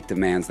every week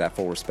demands that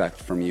full respect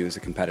from you as a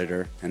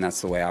competitor. And that's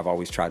the way I've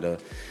always tried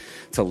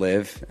to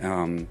live.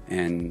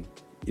 And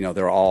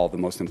they're all the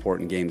most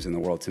important games in the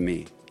world to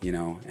me,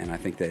 and I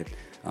think that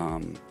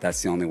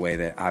That's the only way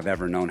that I've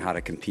ever known how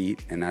to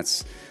compete, and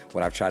that's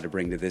what I've tried to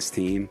bring to this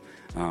team.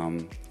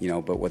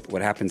 But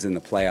what happens in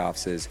the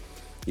playoffs is,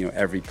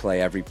 every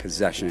play, every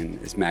possession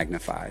is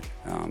magnified.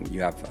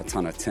 You have a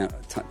ton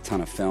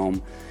of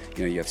film.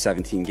 You have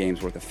 17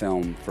 games worth of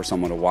film for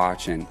someone to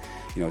watch, and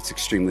it's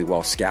extremely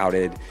well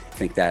scouted. I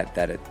think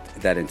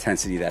that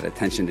intensity, that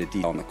attention to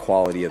detail, and the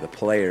quality of the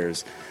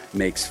players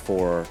makes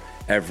for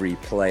every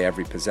play,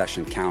 every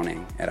possession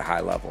counting at a high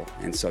level.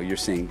 And so you're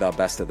seeing the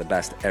best of the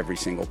best every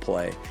single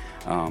play.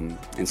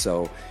 And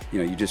so,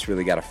 you just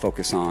really got to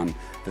focus on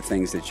the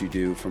things that you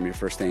do from your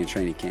first day in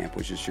training camp,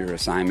 which is your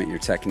assignment, your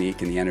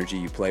technique, and the energy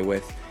you play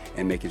with,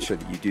 and making sure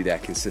that you do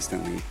that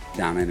consistently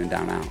down in and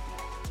down out.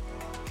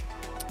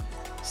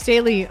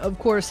 Staley, of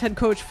course, head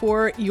coach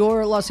for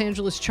your Los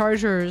Angeles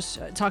Chargers,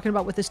 talking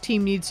about what this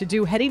team needs to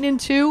do heading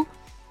into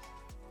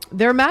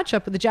their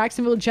matchup with the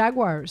Jacksonville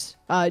Jaguars.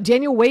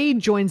 Daniel Wade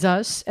joins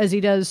us, as he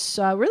does,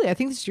 really, I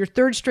think this is your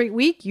third straight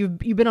week. You've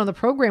been on the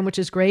program, which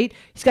is great.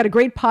 He's got a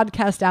great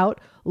podcast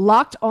out,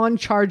 Locked on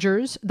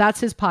Chargers.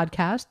 That's his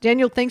podcast.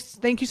 Daniel,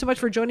 thank you so much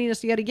for joining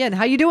us yet again.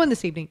 How you doing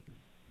this evening?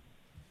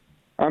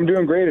 I'm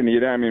doing great,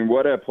 Anita. I mean,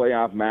 what a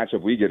playoff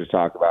matchup we get to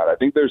talk about. I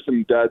think there's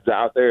some duds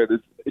out there. This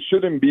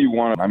shouldn't be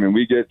one. I mean,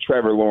 we get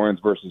Trevor Lawrence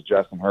versus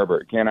Justin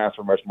Herbert. Can't ask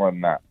for much more than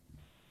that.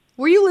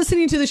 Were you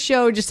listening to the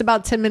show just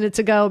about 10 minutes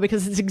ago?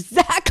 Because it's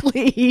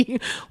exactly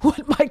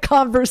what my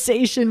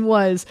conversation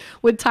was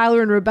with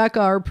Tyler and Rebecca,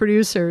 our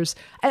producers.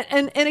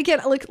 And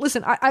again, like,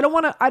 listen, I don't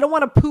want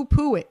to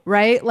poo-poo it,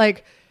 right?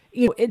 Like,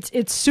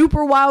 it's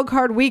super wild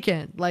card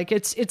weekend. Like,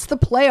 it's the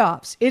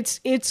playoffs.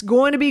 It's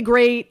going to be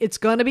great. It's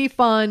going to be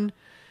fun.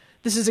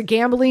 This is a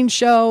gambling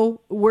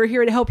show. We're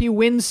here to help you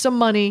win some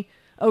money,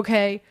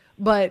 okay?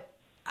 But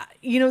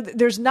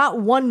there's not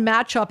one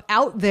matchup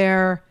out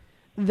there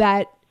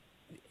that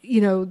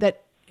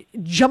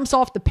jumps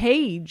off the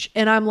page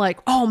and I'm like,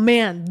 oh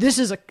man, this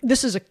is a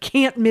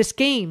can't miss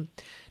game.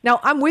 Now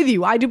I'm with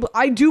you. I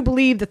do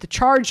believe that the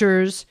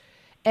Chargers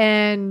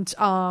and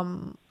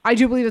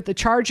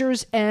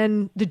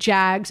the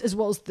Jags, as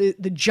well as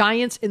the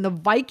Giants and the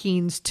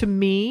Vikings, to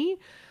me,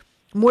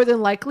 more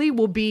than likely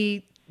will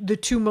be the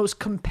two most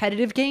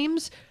competitive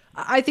games.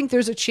 I think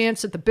there's a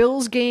chance that the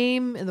Bills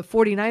game and the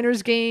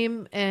 49ers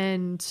game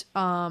and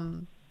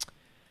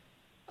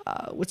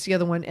what's the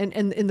other one?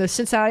 And the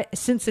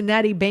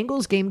Cincinnati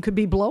Bengals game could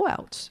be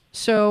blowouts.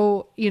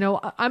 So,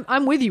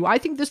 I'm with you. I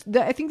think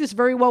this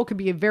very well could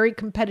be a very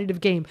competitive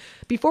game.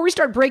 Before we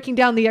start breaking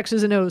down the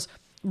X's and O's,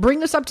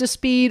 bring us up to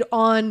speed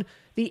on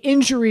the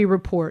injury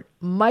report.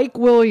 Mike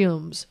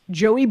Williams,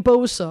 Joey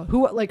Bosa,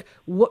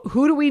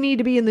 who do we need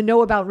to be in the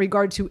know about in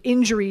regard to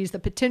injuries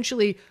that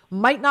potentially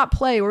might not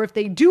play, or if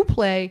they do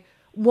play,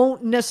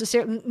 won't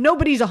necessarily,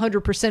 nobody's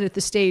 100% at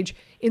this stage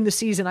in the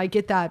season. I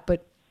get that,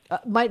 but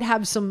might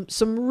have some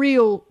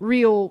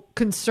real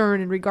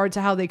concern in regard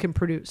to how they can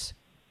produce.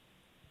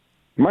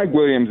 Mike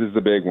Williams is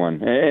the big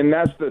one, and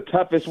that's the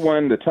toughest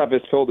one, the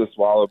toughest pill to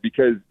swallow,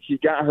 because he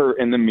got hurt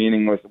in the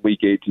meaningless Week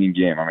 18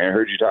 game. I mean, I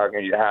heard you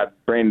talking, you had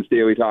Brandon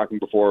Staley talking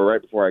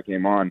right before I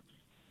came on,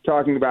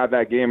 talking about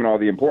that game and all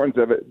the importance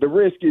of it. The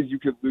risk is you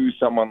could lose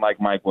someone like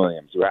Mike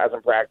Williams, who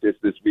hasn't practiced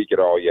this week at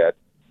all yet.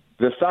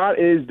 The thought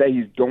is that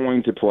he's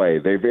going to play.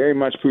 They very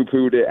much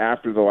poo-pooed it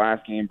after the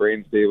last game.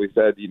 Brandon Staley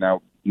said,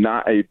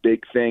 not a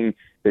big thing.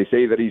 They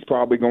say that he's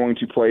probably going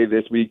to play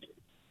this week.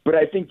 But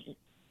I think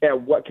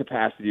at what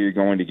capacity are you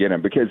going to get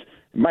him? Because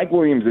Mike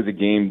Williams is a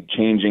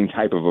game-changing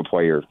type of a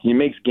player. He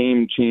makes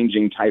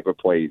game-changing type of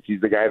plays.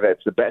 He's the guy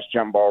that's the best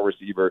jump ball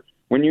receiver.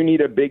 When you need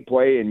a big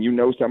play and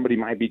somebody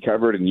might be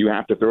covered and you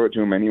have to throw it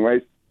to him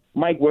anyways,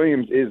 Mike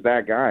Williams is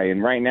that guy.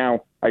 And right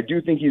now, I do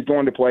think he's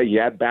going to play. He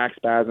had back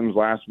spasms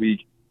last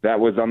week. That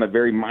was on the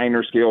very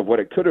minor scale of what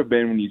it could have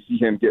been when you see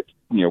him get,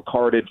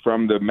 carted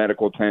from the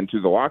medical tent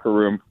to the locker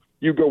room.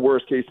 You go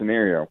worst case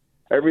scenario.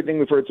 Everything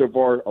we've heard so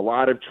far, a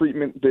lot of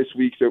treatment this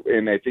week,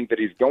 and I think that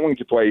he's going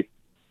to play.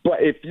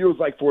 But it feels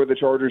like for the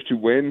Chargers to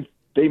win,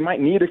 they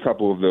might need a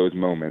couple of those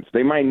moments.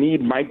 They might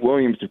need Mike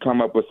Williams to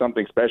come up with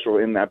something special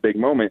in that big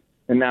moment,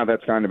 and now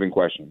that's kind of in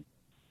question.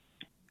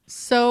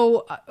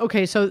 So,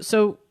 okay,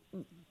 so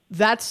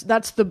that's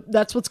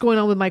what's going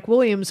on with Mike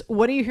Williams.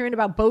 What are you hearing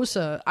about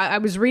Bosa? I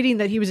was reading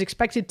that he was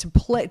expected to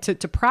play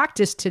to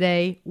practice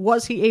today.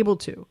 Was he able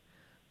to?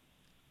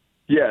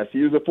 Yes,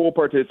 he was a full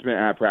participant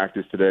at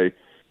practice today.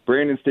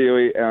 Brandon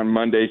Staley on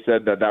Monday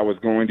said that was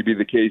going to be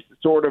the case,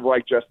 sort of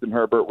like Justin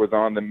Herbert was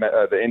on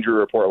the injury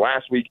report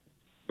last week,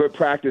 but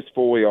practiced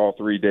fully all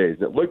 3 days.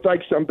 It looked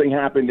like something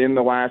happened in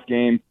the last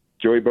game.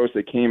 Joey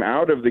Bosa came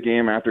out of the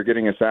game after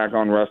getting a sack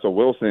on Russell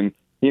Wilson.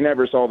 He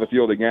never saw the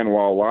field again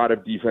while a lot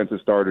of defensive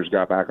starters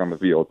got back on the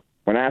field.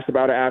 When asked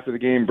about it after the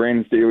game,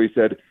 Brandon Staley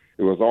said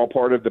it was all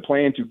part of the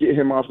plan to get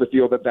him off the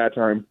field at that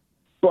time.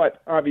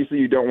 But obviously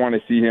you don't want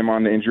to see him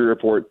on the injury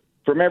report.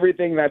 From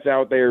everything that's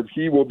out there,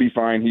 he will be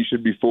fine. He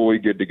should be fully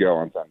good to go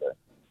on Sunday.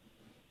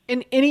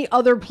 And any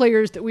other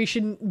players that we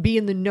should be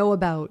in the know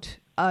about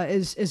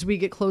as we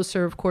get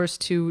closer, of course,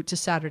 to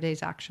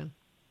Saturday's action?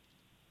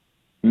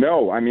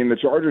 No, I mean, the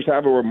Chargers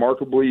have a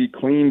remarkably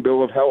clean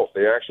bill of health.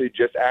 They actually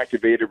just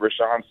activated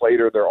Rashawn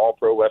Slater, their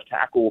all-pro left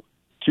tackle,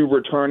 to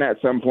return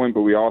at some point,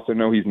 but we also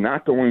know he's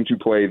not going to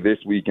play this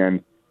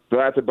weekend. So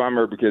that's a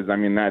bummer because, I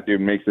mean, that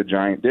dude makes a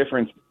giant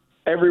difference.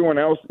 Everyone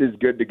else is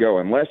good to go.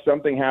 Unless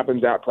something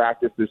happens out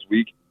practice this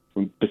week,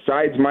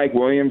 besides Mike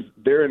Williams,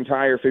 their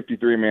entire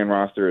 53-man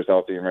roster is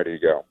healthy and ready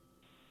to go.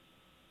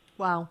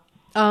 Wow.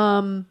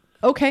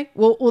 Okay.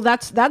 Well,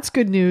 that's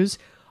good news.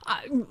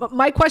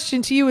 My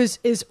question to you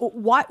is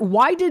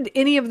why did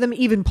any of them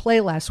even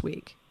play last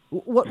week?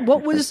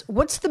 What was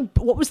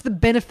the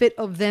benefit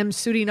of them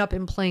suiting up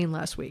and playing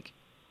last week?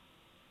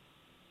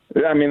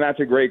 I mean, that's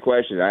a great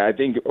question. I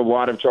think a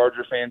lot of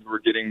Charger fans were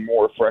getting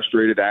more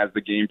frustrated as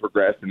the game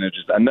progressed, and it's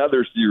just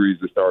another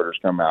series of starters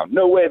come out.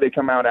 No way they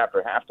come out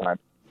after halftime.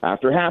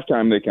 After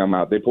halftime, they come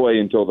out. They play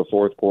until the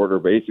fourth quarter,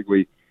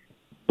 basically.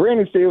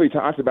 Brandon Staley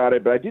talked about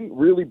it, but I didn't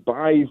really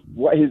buy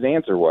what his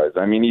answer was.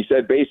 I mean, he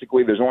said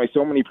basically there's only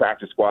so many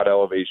practice squad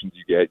elevations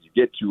you get. You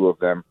get 2 of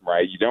them,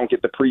 right? You don't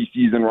get the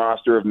preseason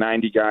roster of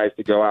 90 guys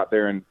to go out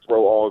there and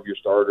throw all of your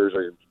starters,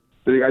 or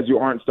the guys who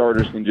aren't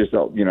starters can just,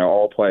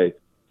 all play.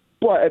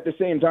 But at the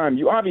same time,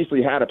 you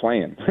obviously had a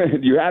plan.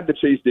 You had the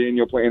Chase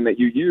Daniel plan that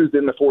you used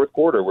in the fourth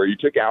quarter where you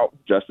took out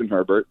Justin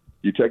Herbert,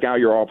 you took out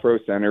your all-pro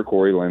center,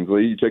 Corey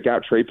Linsley, you took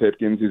out Trey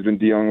Pipkins, who's been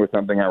dealing with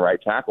something at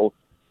right tackle.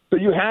 So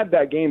you had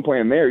that game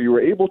plan there. You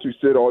were able to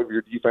sit all of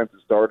your defensive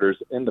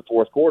starters in the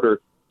fourth quarter.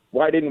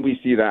 Why didn't we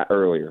see that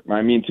earlier?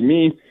 I mean, to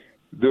me,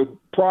 the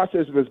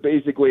process was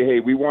basically, hey,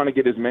 we want to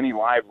get as many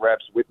live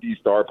reps with these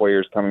star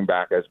players coming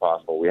back as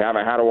possible. We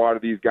haven't had a lot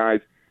of these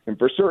guys, and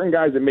for certain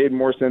guys it made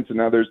more sense than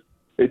others.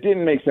 It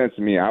didn't make sense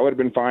to me. I would have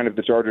been fine if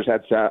the Chargers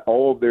had sat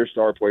all of their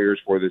star players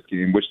for this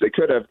game, which they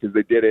could have because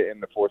they did it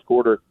in the fourth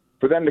quarter.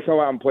 For them to come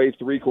out and play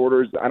 3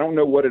 quarters, I don't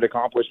know what it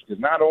accomplished because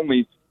not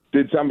only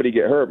did somebody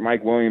get hurt,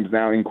 Mike Williams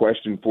now in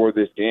question for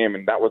this game,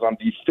 and that was on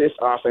the 5th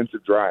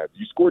offensive drive.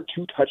 You scored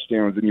 2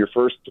 touchdowns in your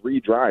first 3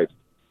 drives.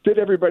 Did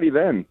everybody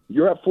then?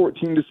 You're up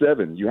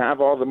 14-7. You have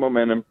all the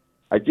momentum.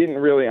 I didn't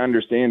really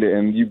understand it,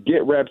 and you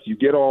get reps, you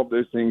get all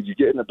those things, you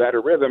get in a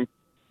better rhythm,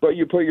 but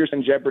you put yourself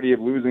in jeopardy of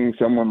losing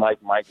someone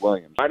like Mike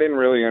Williams. I didn't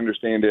really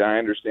understand it. I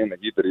understand the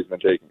heat that he's been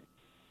taking.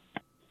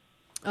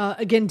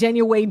 Again,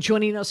 Daniel Wade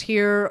joining us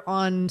here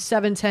on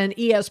 710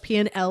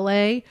 ESPN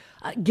LA,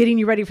 getting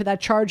you ready for that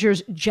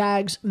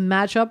Chargers-Jags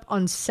matchup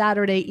on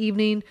Saturday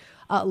evening.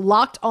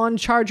 Locked on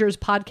Chargers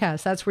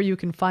podcast. That's where you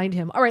can find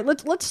him. All right,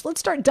 let's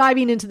start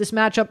diving into this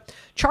matchup.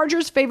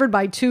 Chargers favored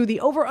by 2.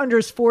 The over-under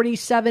is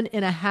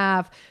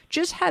 47.5.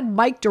 Just had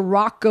Mike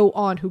DiRocco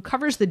on, who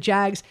covers the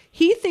Jags.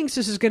 He thinks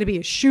this is going to be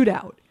a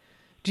shootout.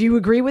 Do you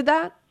agree with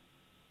that?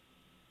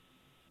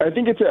 I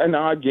think it's an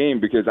odd game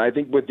because I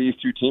think with these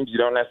two teams, you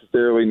don't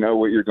necessarily know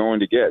what you're going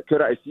to get.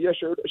 Could I see a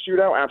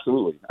shootout?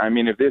 Absolutely. I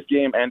mean, if this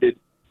game ended,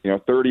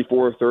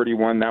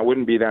 34-31, that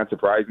wouldn't be that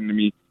surprising to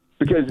me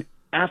because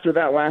after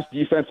that last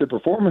defensive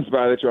performance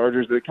by the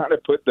Chargers, they kind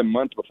of put the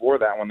month before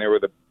that when they were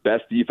the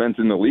best defense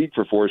in the league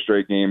for 4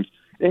 straight games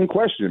in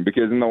question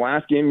because in the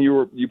last game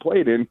you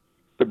played in,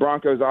 the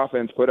Broncos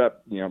offense put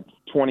up,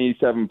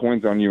 27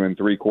 points on you in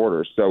 3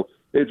 quarters. So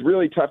it's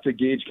really tough to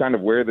gauge kind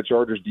of where the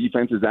Chargers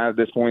defense is at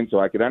this point, so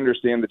I could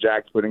understand the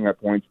Jags putting up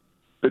points.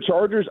 The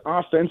Chargers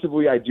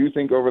offensively, I do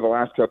think over the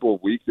last couple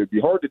of weeks, it'd be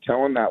hard to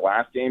tell in that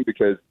last game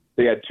because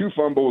they had 2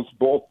 fumbles,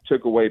 both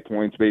took away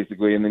points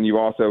basically, and then you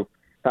also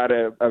had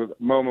a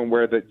moment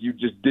where that you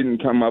just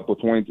didn't come up with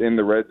points in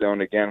the red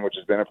zone again, which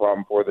has been a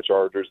problem for the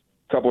Chargers.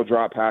 A couple of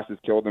drop passes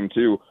killed them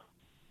too.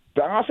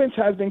 The offense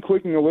has been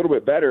clicking a little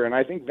bit better, and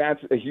I think that's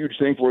a huge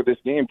thing for this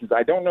game because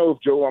I don't know if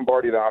Joe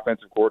Lombardi, the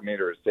offensive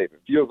coordinator, is safe.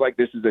 It feels like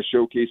this is a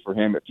showcase for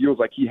him. It feels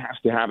like he has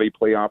to have a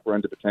playoff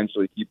run to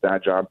potentially keep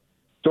that job.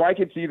 So I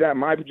could see that.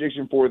 My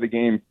prediction for the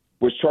game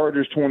was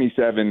Chargers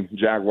 27,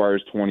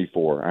 Jaguars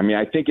 24. I mean,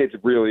 I think it's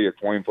really a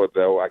coin flip,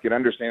 though. I can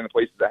understand the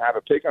places that have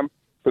a pick 'em.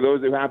 For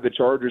those who have the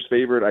Chargers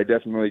favored, I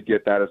definitely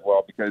get that as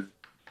well because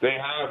they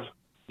have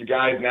the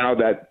guys now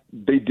that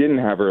they didn't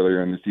have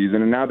earlier in the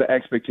season, and now the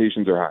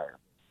expectations are higher.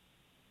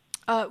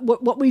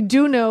 What we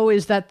do know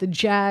is that the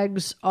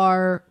Jags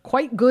are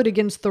quite good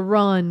against the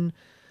run,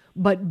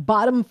 but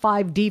bottom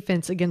 5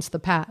 defense against the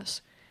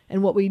pass.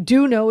 And what we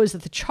do know is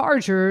that the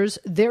Chargers,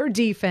 their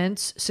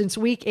defense since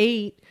week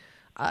 8,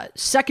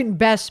 second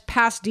best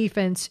pass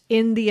defense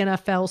in the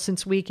NFL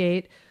since week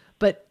 8,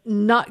 but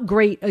not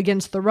great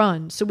against the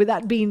run. So with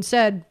that being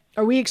said,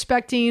 are we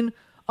expecting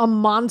a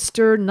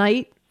monster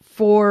night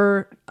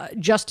for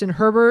Justin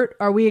Herbert?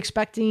 Are we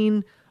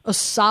expecting a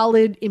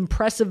solid,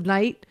 impressive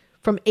night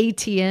from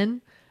ATN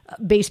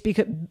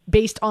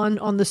based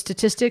on the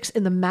statistics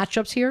and the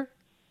matchups here?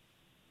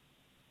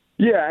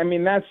 Yeah, I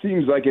mean, that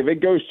seems like if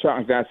it goes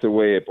chalk, that's the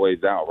way it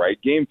plays out,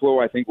 right? Game flow,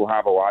 I think, will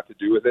have a lot to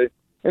do with it.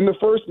 In the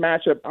first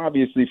matchup,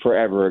 obviously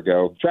forever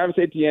ago, Travis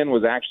Etienne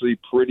was actually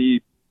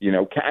pretty,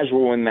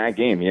 casual in that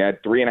game. He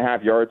had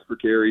 3.5 yards per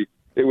carry.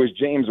 It was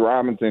James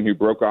Robinson who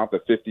broke off the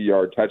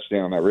 50-yard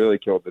touchdown that really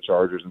killed the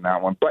Chargers in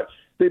that one. But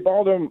they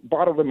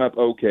bottled them up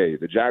okay.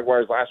 The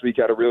Jaguars last week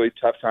had a really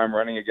tough time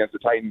running against the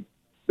Titans.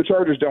 the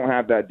Chargers don't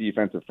have that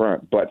defensive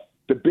front. But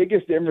the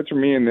biggest difference for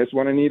me in this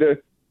one, Anita,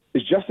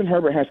 is Justin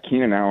Herbert has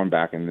Keenan Allen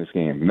back in this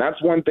game. And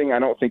that's one thing I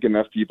don't think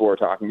enough people are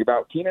talking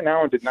about. Keenan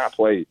Allen did not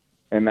play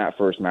in that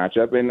first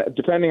matchup. And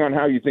depending on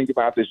how you think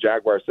about this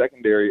Jaguar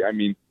secondary, I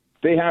mean,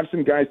 they have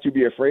some guys to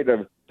be afraid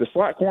of. The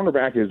slot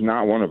cornerback is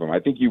not one of them. I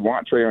think you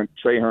want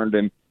Trey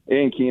Herndon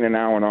and Keenan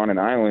Allen on an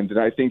island. And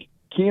I think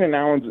Keenan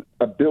Allen's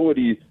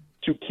ability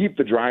to keep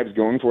the drives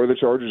going for the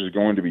Chargers is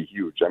going to be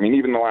huge. I mean,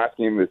 even the last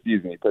game of the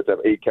season, he puts up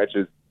 8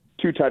 catches,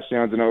 2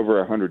 touchdowns, and over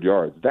 100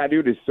 yards. That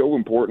dude is so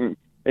important,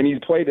 and he's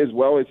played as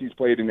well as he's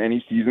played in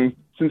any season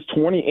since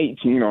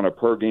 2018 on a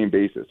per-game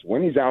basis.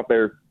 When he's out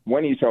there,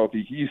 when he's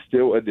healthy, he's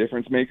still a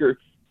difference maker,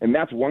 and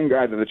that's one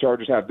guy that the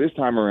Chargers have this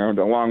time around,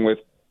 along with,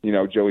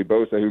 Joey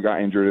Bosa, who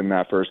got injured in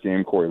that first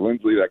game, Corey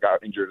Linsley, that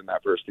got injured in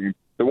that first game.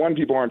 The one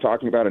people aren't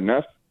talking about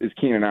enough is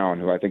Keenan Allen,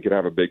 who I think could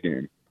have a big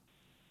game.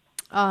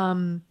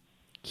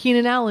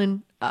 Keenan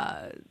Allen,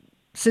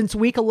 since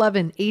week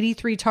 11,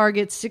 83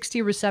 targets,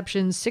 60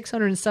 receptions,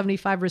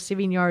 675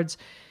 receiving yards,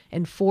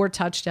 and 4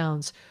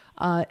 touchdowns.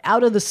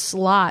 Out of the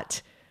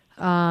slot,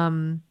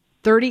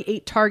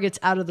 38 targets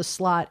out of the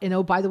slot. And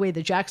oh, by the way,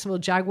 the Jacksonville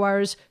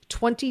Jaguars,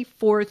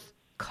 24th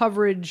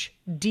coverage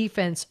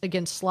defense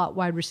against slot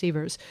wide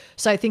receivers.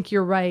 So I think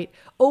you're right.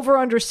 Over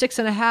under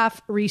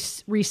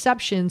 6.5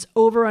 receptions,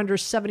 over under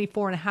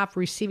 74.5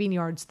 receiving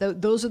yards.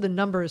 Those are the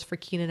numbers for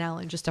Keenan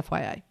Allen, just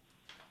FYI.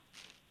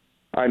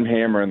 I'm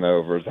hammering the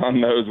overs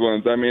on those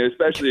ones. I mean,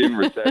 especially in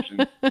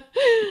receptions.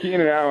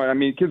 Keenan Allen, I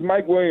mean, because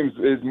Mike Williams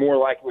is more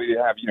likely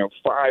to have,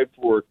 5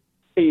 for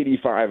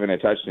 85 and a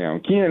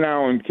touchdown. Keenan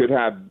Allen could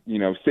have,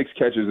 6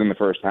 catches in the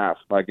first half.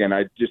 Again,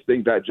 I just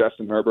think that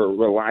Justin Herbert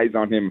relies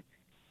on him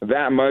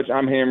that much.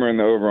 I'm hammering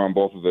the over on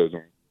both of those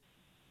ones.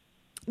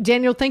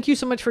 Daniel, thank you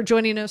so much for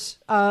joining us.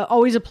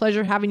 Always a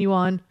pleasure having you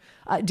on.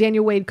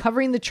 Daniel Wade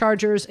covering the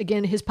Chargers.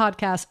 Again, his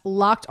podcast,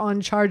 Locked on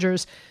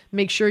Chargers.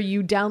 Make sure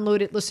you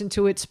download it, listen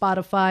to it,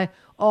 Spotify,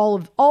 all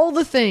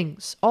the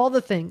things,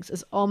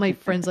 as all my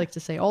friends like to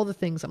say, all the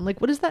things. I'm like,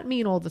 what does that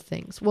mean, all the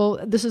things? Well,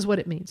 this is what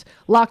it means.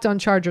 Locked on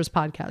Chargers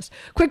podcast.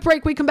 Quick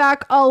break. We come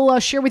back. I'll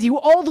share with you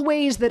all the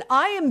ways that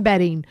I am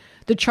betting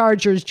the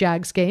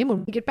Chargers-Jags game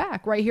when we get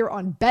back right here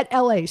on Bet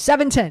LA,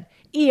 710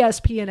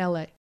 ESPN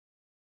LA.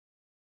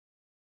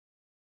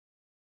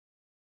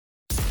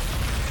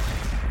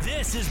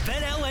 This is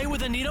Bet LA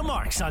with Anita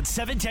Marks on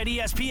 710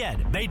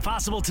 ESPN. Made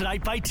possible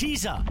tonight by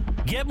Teza.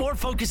 Get more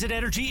focus and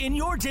energy in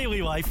your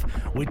daily life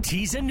with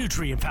Teza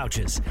nutrient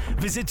pouches.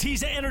 Visit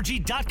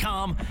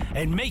TezaEnergy.com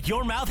and make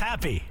your mouth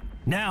happy.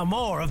 Now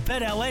more of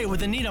Bet LA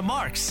with Anita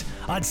Marks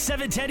on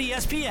 710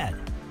 ESPN.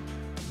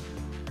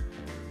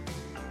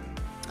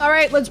 All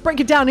right, let's break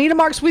it down. Anita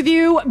Marks with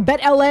you.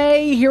 Bet LA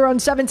here on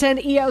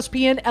 710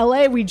 ESPN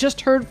LA. We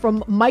just heard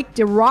from Mike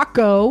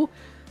DiRocco,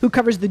 who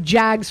covers the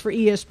Jags for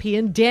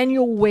ESPN,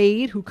 Daniel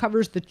Wade, who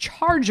covers the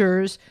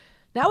Chargers.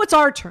 Now it's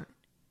our turn,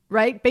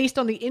 right? Based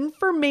on the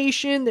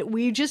information that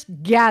we just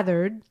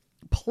gathered,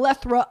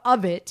 plethora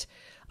of it,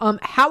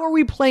 how are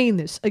we playing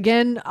this?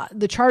 Again,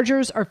 the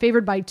Chargers are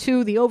favored by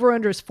 2. The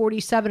over-under is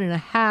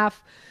 47.5.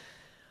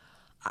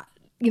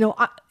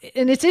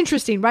 And it's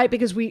interesting, right?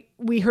 Because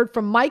we heard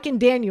from Mike and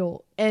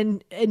Daniel,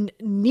 and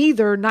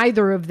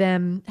neither of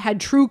them had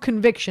true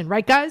conviction,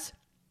 right, guys?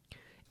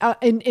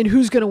 And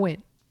who's going to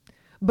win.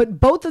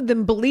 But both of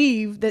them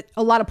believe that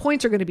a lot of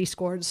points are going to be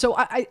scored. So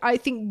I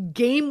think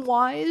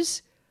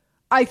game-wise,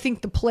 I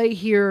think the play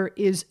here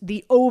is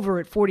the over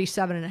at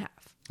 47.5.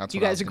 Do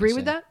you guys agree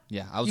with that?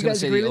 Yeah, I was going to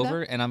say the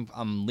over, and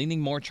I'm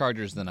leaning more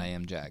Chargers than I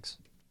am Jags.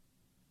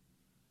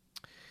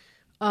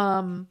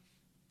 Well,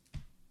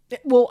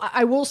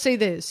 I will say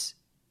this,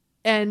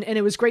 and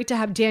it was great to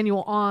have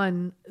Daniel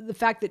on. The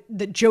fact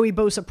that Joey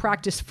Bosa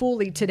practiced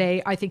fully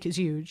today, I think, is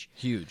huge.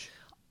 Huge.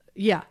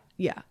 Yeah,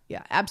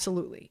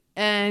 absolutely.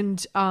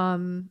 And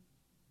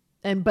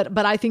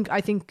but I think,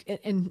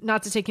 and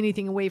not to take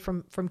anything away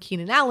from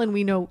Keenan Allen,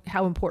 we know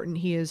how important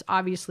he is,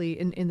 obviously,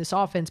 in this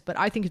offense. But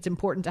I think it's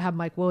important to have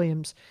Mike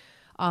Williams,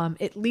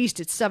 at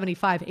least at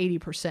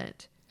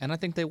 75-80%. And I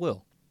think they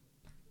will.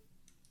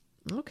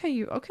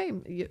 Okay,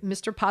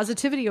 Mr.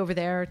 Positivity over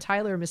there,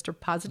 Tyler, Mr.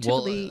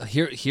 Positivity. Well,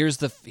 here's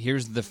the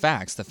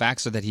facts. The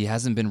facts are that he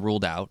hasn't been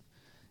ruled out.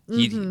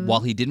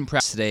 While he didn't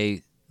practice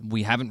today,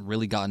 we haven't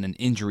really gotten an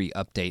injury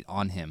update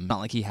on him. Not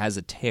like he has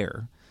a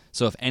tear.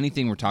 So if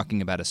anything, we're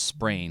talking about a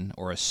sprain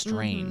or a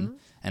strain.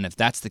 And if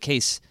that's the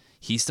case,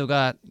 he's still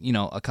got,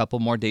 a couple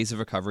more days of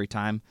recovery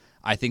time.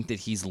 I think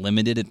that he's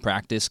limited at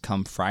practice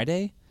come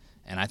Friday,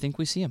 and I think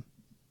we see him.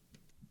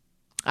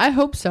 I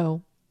hope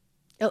so.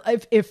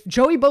 If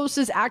Joey Bosa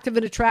is active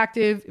and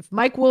attractive, if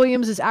Mike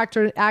Williams is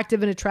active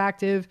and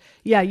attractive,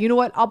 yeah, you know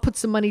what? I'll put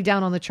some money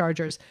down on the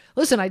Chargers.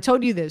 Listen, I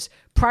told you this.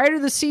 Prior to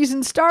the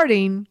season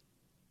starting,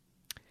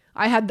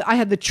 I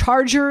had the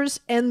Chargers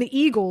and the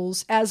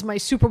Eagles as my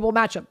Super Bowl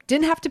matchup.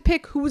 Didn't have to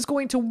pick who was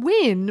going to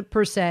win,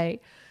 per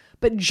se,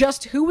 but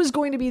just who was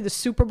going to be the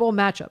Super Bowl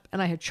matchup.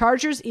 And I had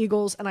Chargers,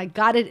 Eagles, and I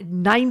got it at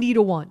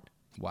 90-1.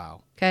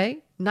 Wow. Okay?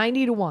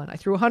 90-1. I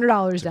threw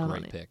 $100 down on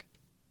it. Great pick.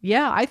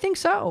 Yeah, I think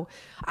so.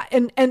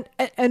 And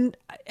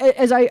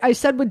as I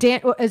said with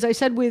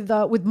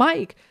with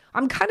Mike,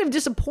 I'm kind of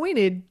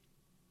disappointed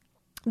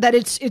that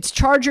it's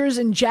Chargers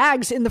and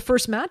Jags in the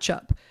first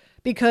matchup,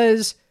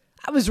 because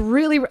I was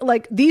really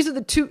like, these are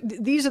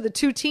the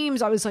two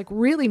teams I was like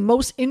really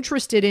most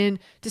interested in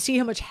to see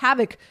how much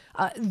havoc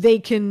they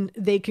can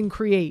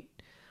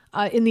create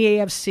in the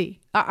AFC.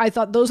 I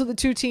thought those are the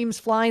two teams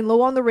flying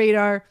low on the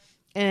radar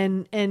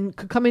and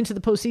could come into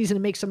the postseason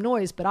and make some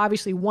noise, but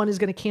obviously one is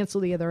going to cancel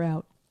the other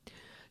out.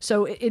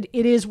 So it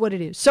is what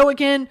it is. So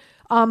again,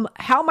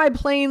 how am I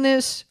playing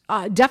this?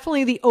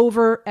 Definitely the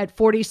over at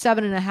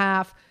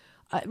 47.5.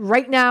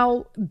 Right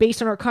now,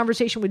 based on our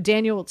conversation with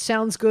Daniel, it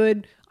sounds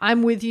good.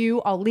 I'm with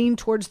you. I'll lean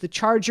towards the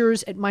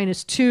Chargers at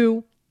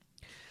 -2.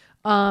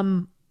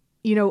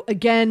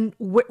 Again,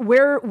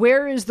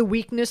 where is the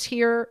weakness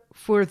here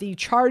for the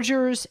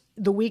Chargers?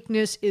 The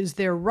weakness is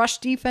their rush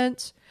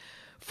defense.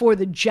 For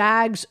the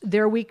Jags,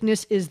 their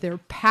weakness is their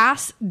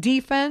pass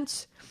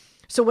defense.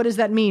 So what does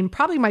that mean?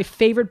 Probably my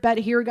favorite bet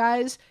here,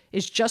 guys,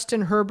 is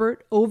Justin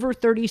Herbert over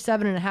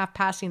 37.5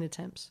 passing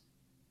attempts.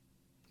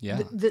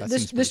 Yeah,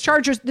 this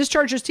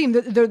Chargers team,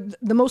 they're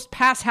the most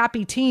pass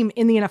happy team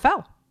in the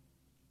NFL.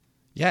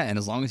 Yeah, and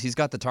as long as he's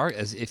got the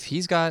target, if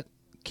he's got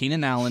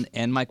Keenan Allen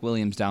and Mike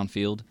Williams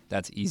downfield,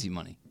 that's easy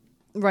money.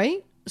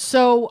 Right?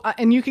 So,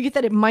 and you could get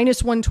that at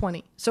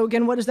 -120. So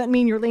again, what does that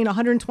mean? You're laying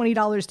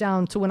 $120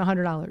 down to win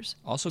 $100.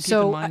 Also keep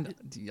in mind,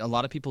 a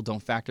lot of people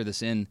don't factor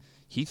this in.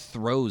 He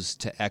throws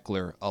to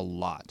Eckler a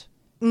lot.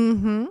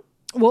 Mm-hmm.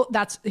 Well,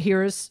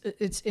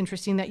 it's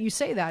interesting that you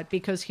say that,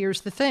 because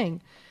here's the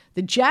thing.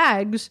 The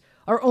Jags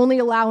are only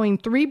allowing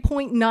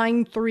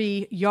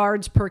 3.93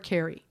 yards per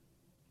carry.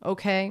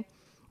 Okay?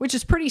 Which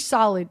is pretty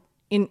solid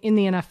in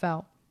the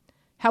NFL.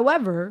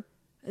 However,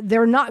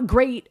 they're not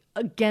great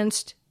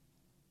against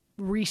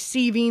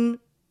receiving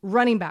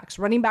running backs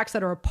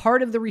that are a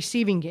part of the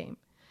receiving game.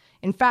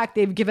 In fact,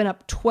 they've given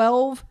up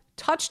 12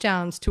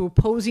 touchdowns to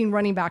opposing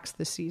running backs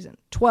this season.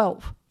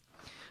 12.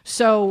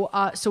 So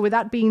with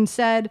that being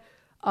said,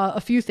 a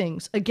few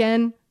things.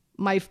 Again,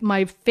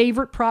 my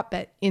favorite prop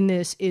bet in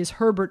this is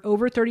Herbert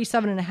over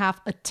 37.5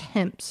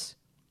 attempts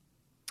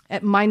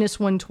at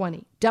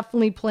 -120.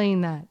 Definitely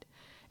playing that.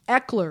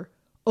 Eckler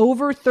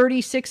over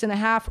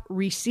 36.5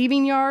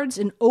 receiving yards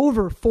and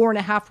over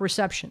 4.5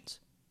 receptions.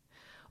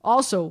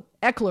 Also,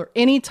 Eckler,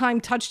 anytime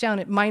touchdown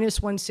at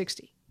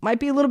 -160. Might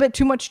be a little bit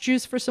too much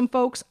juice for some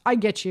folks. I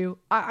get you.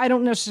 I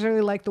don't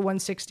necessarily like the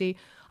 160.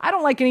 I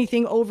don't like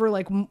anything over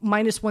like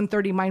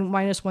 -130,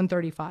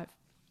 -135.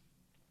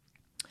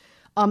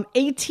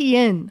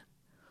 ATN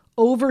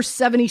over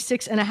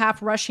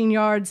 76.5 rushing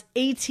yards.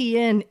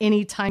 ATN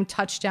anytime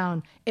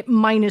touchdown at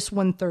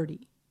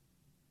 -130.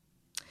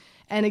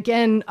 And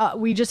again,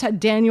 we just had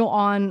Daniel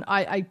on.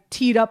 I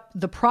teed up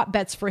the prop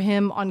bets for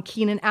him on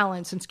Keenan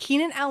Allen. Since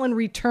Keenan Allen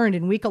returned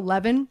in Week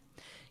 11,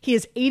 he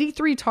has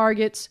 83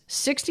 targets,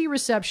 60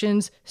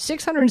 receptions,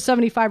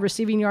 675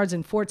 receiving yards,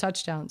 and 4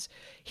 touchdowns.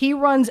 He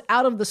runs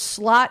out of the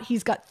slot.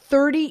 He's got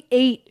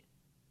 38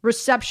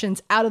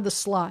 receptions out of the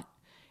slot.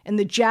 And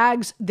the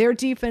Jags, their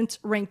defense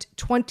ranked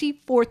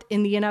 24th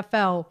in the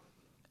NFL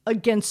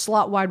against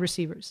slot wide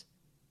receivers.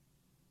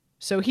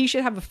 So he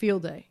should have a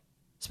field day,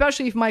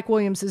 especially if Mike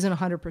Williams isn't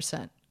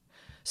 100%.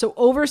 So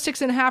over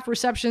 6.5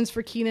 receptions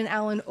for Keenan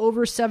Allen,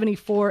 over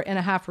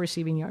 74.5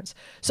 receiving yards.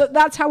 So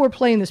that's how we're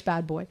playing this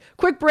bad boy.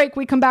 Quick break.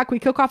 We come back. We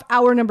kick off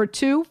hour number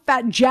 2.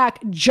 Fat Jack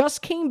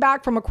just came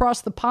back from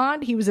across the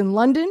pond. He was in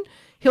London.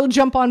 He'll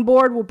jump on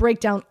board. We'll break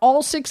down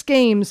all 6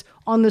 games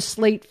on the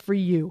slate for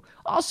you.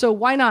 Also,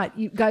 why not?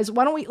 You guys,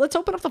 let's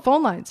open up the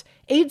phone lines.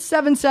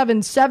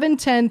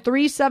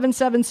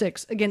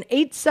 877-710-3776. Again,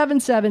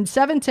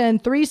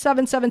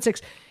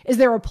 877-710-3776. Is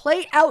there a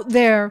play out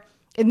there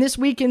in this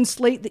weekend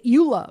slate that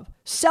you love?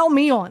 Sell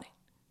me on it.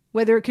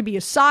 Whether it could be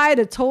a side,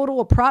 a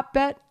total, a prop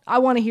bet, I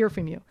want to hear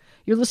from you.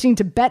 You're listening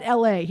to Bet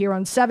LA here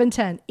on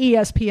 710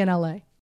 ESPN LA.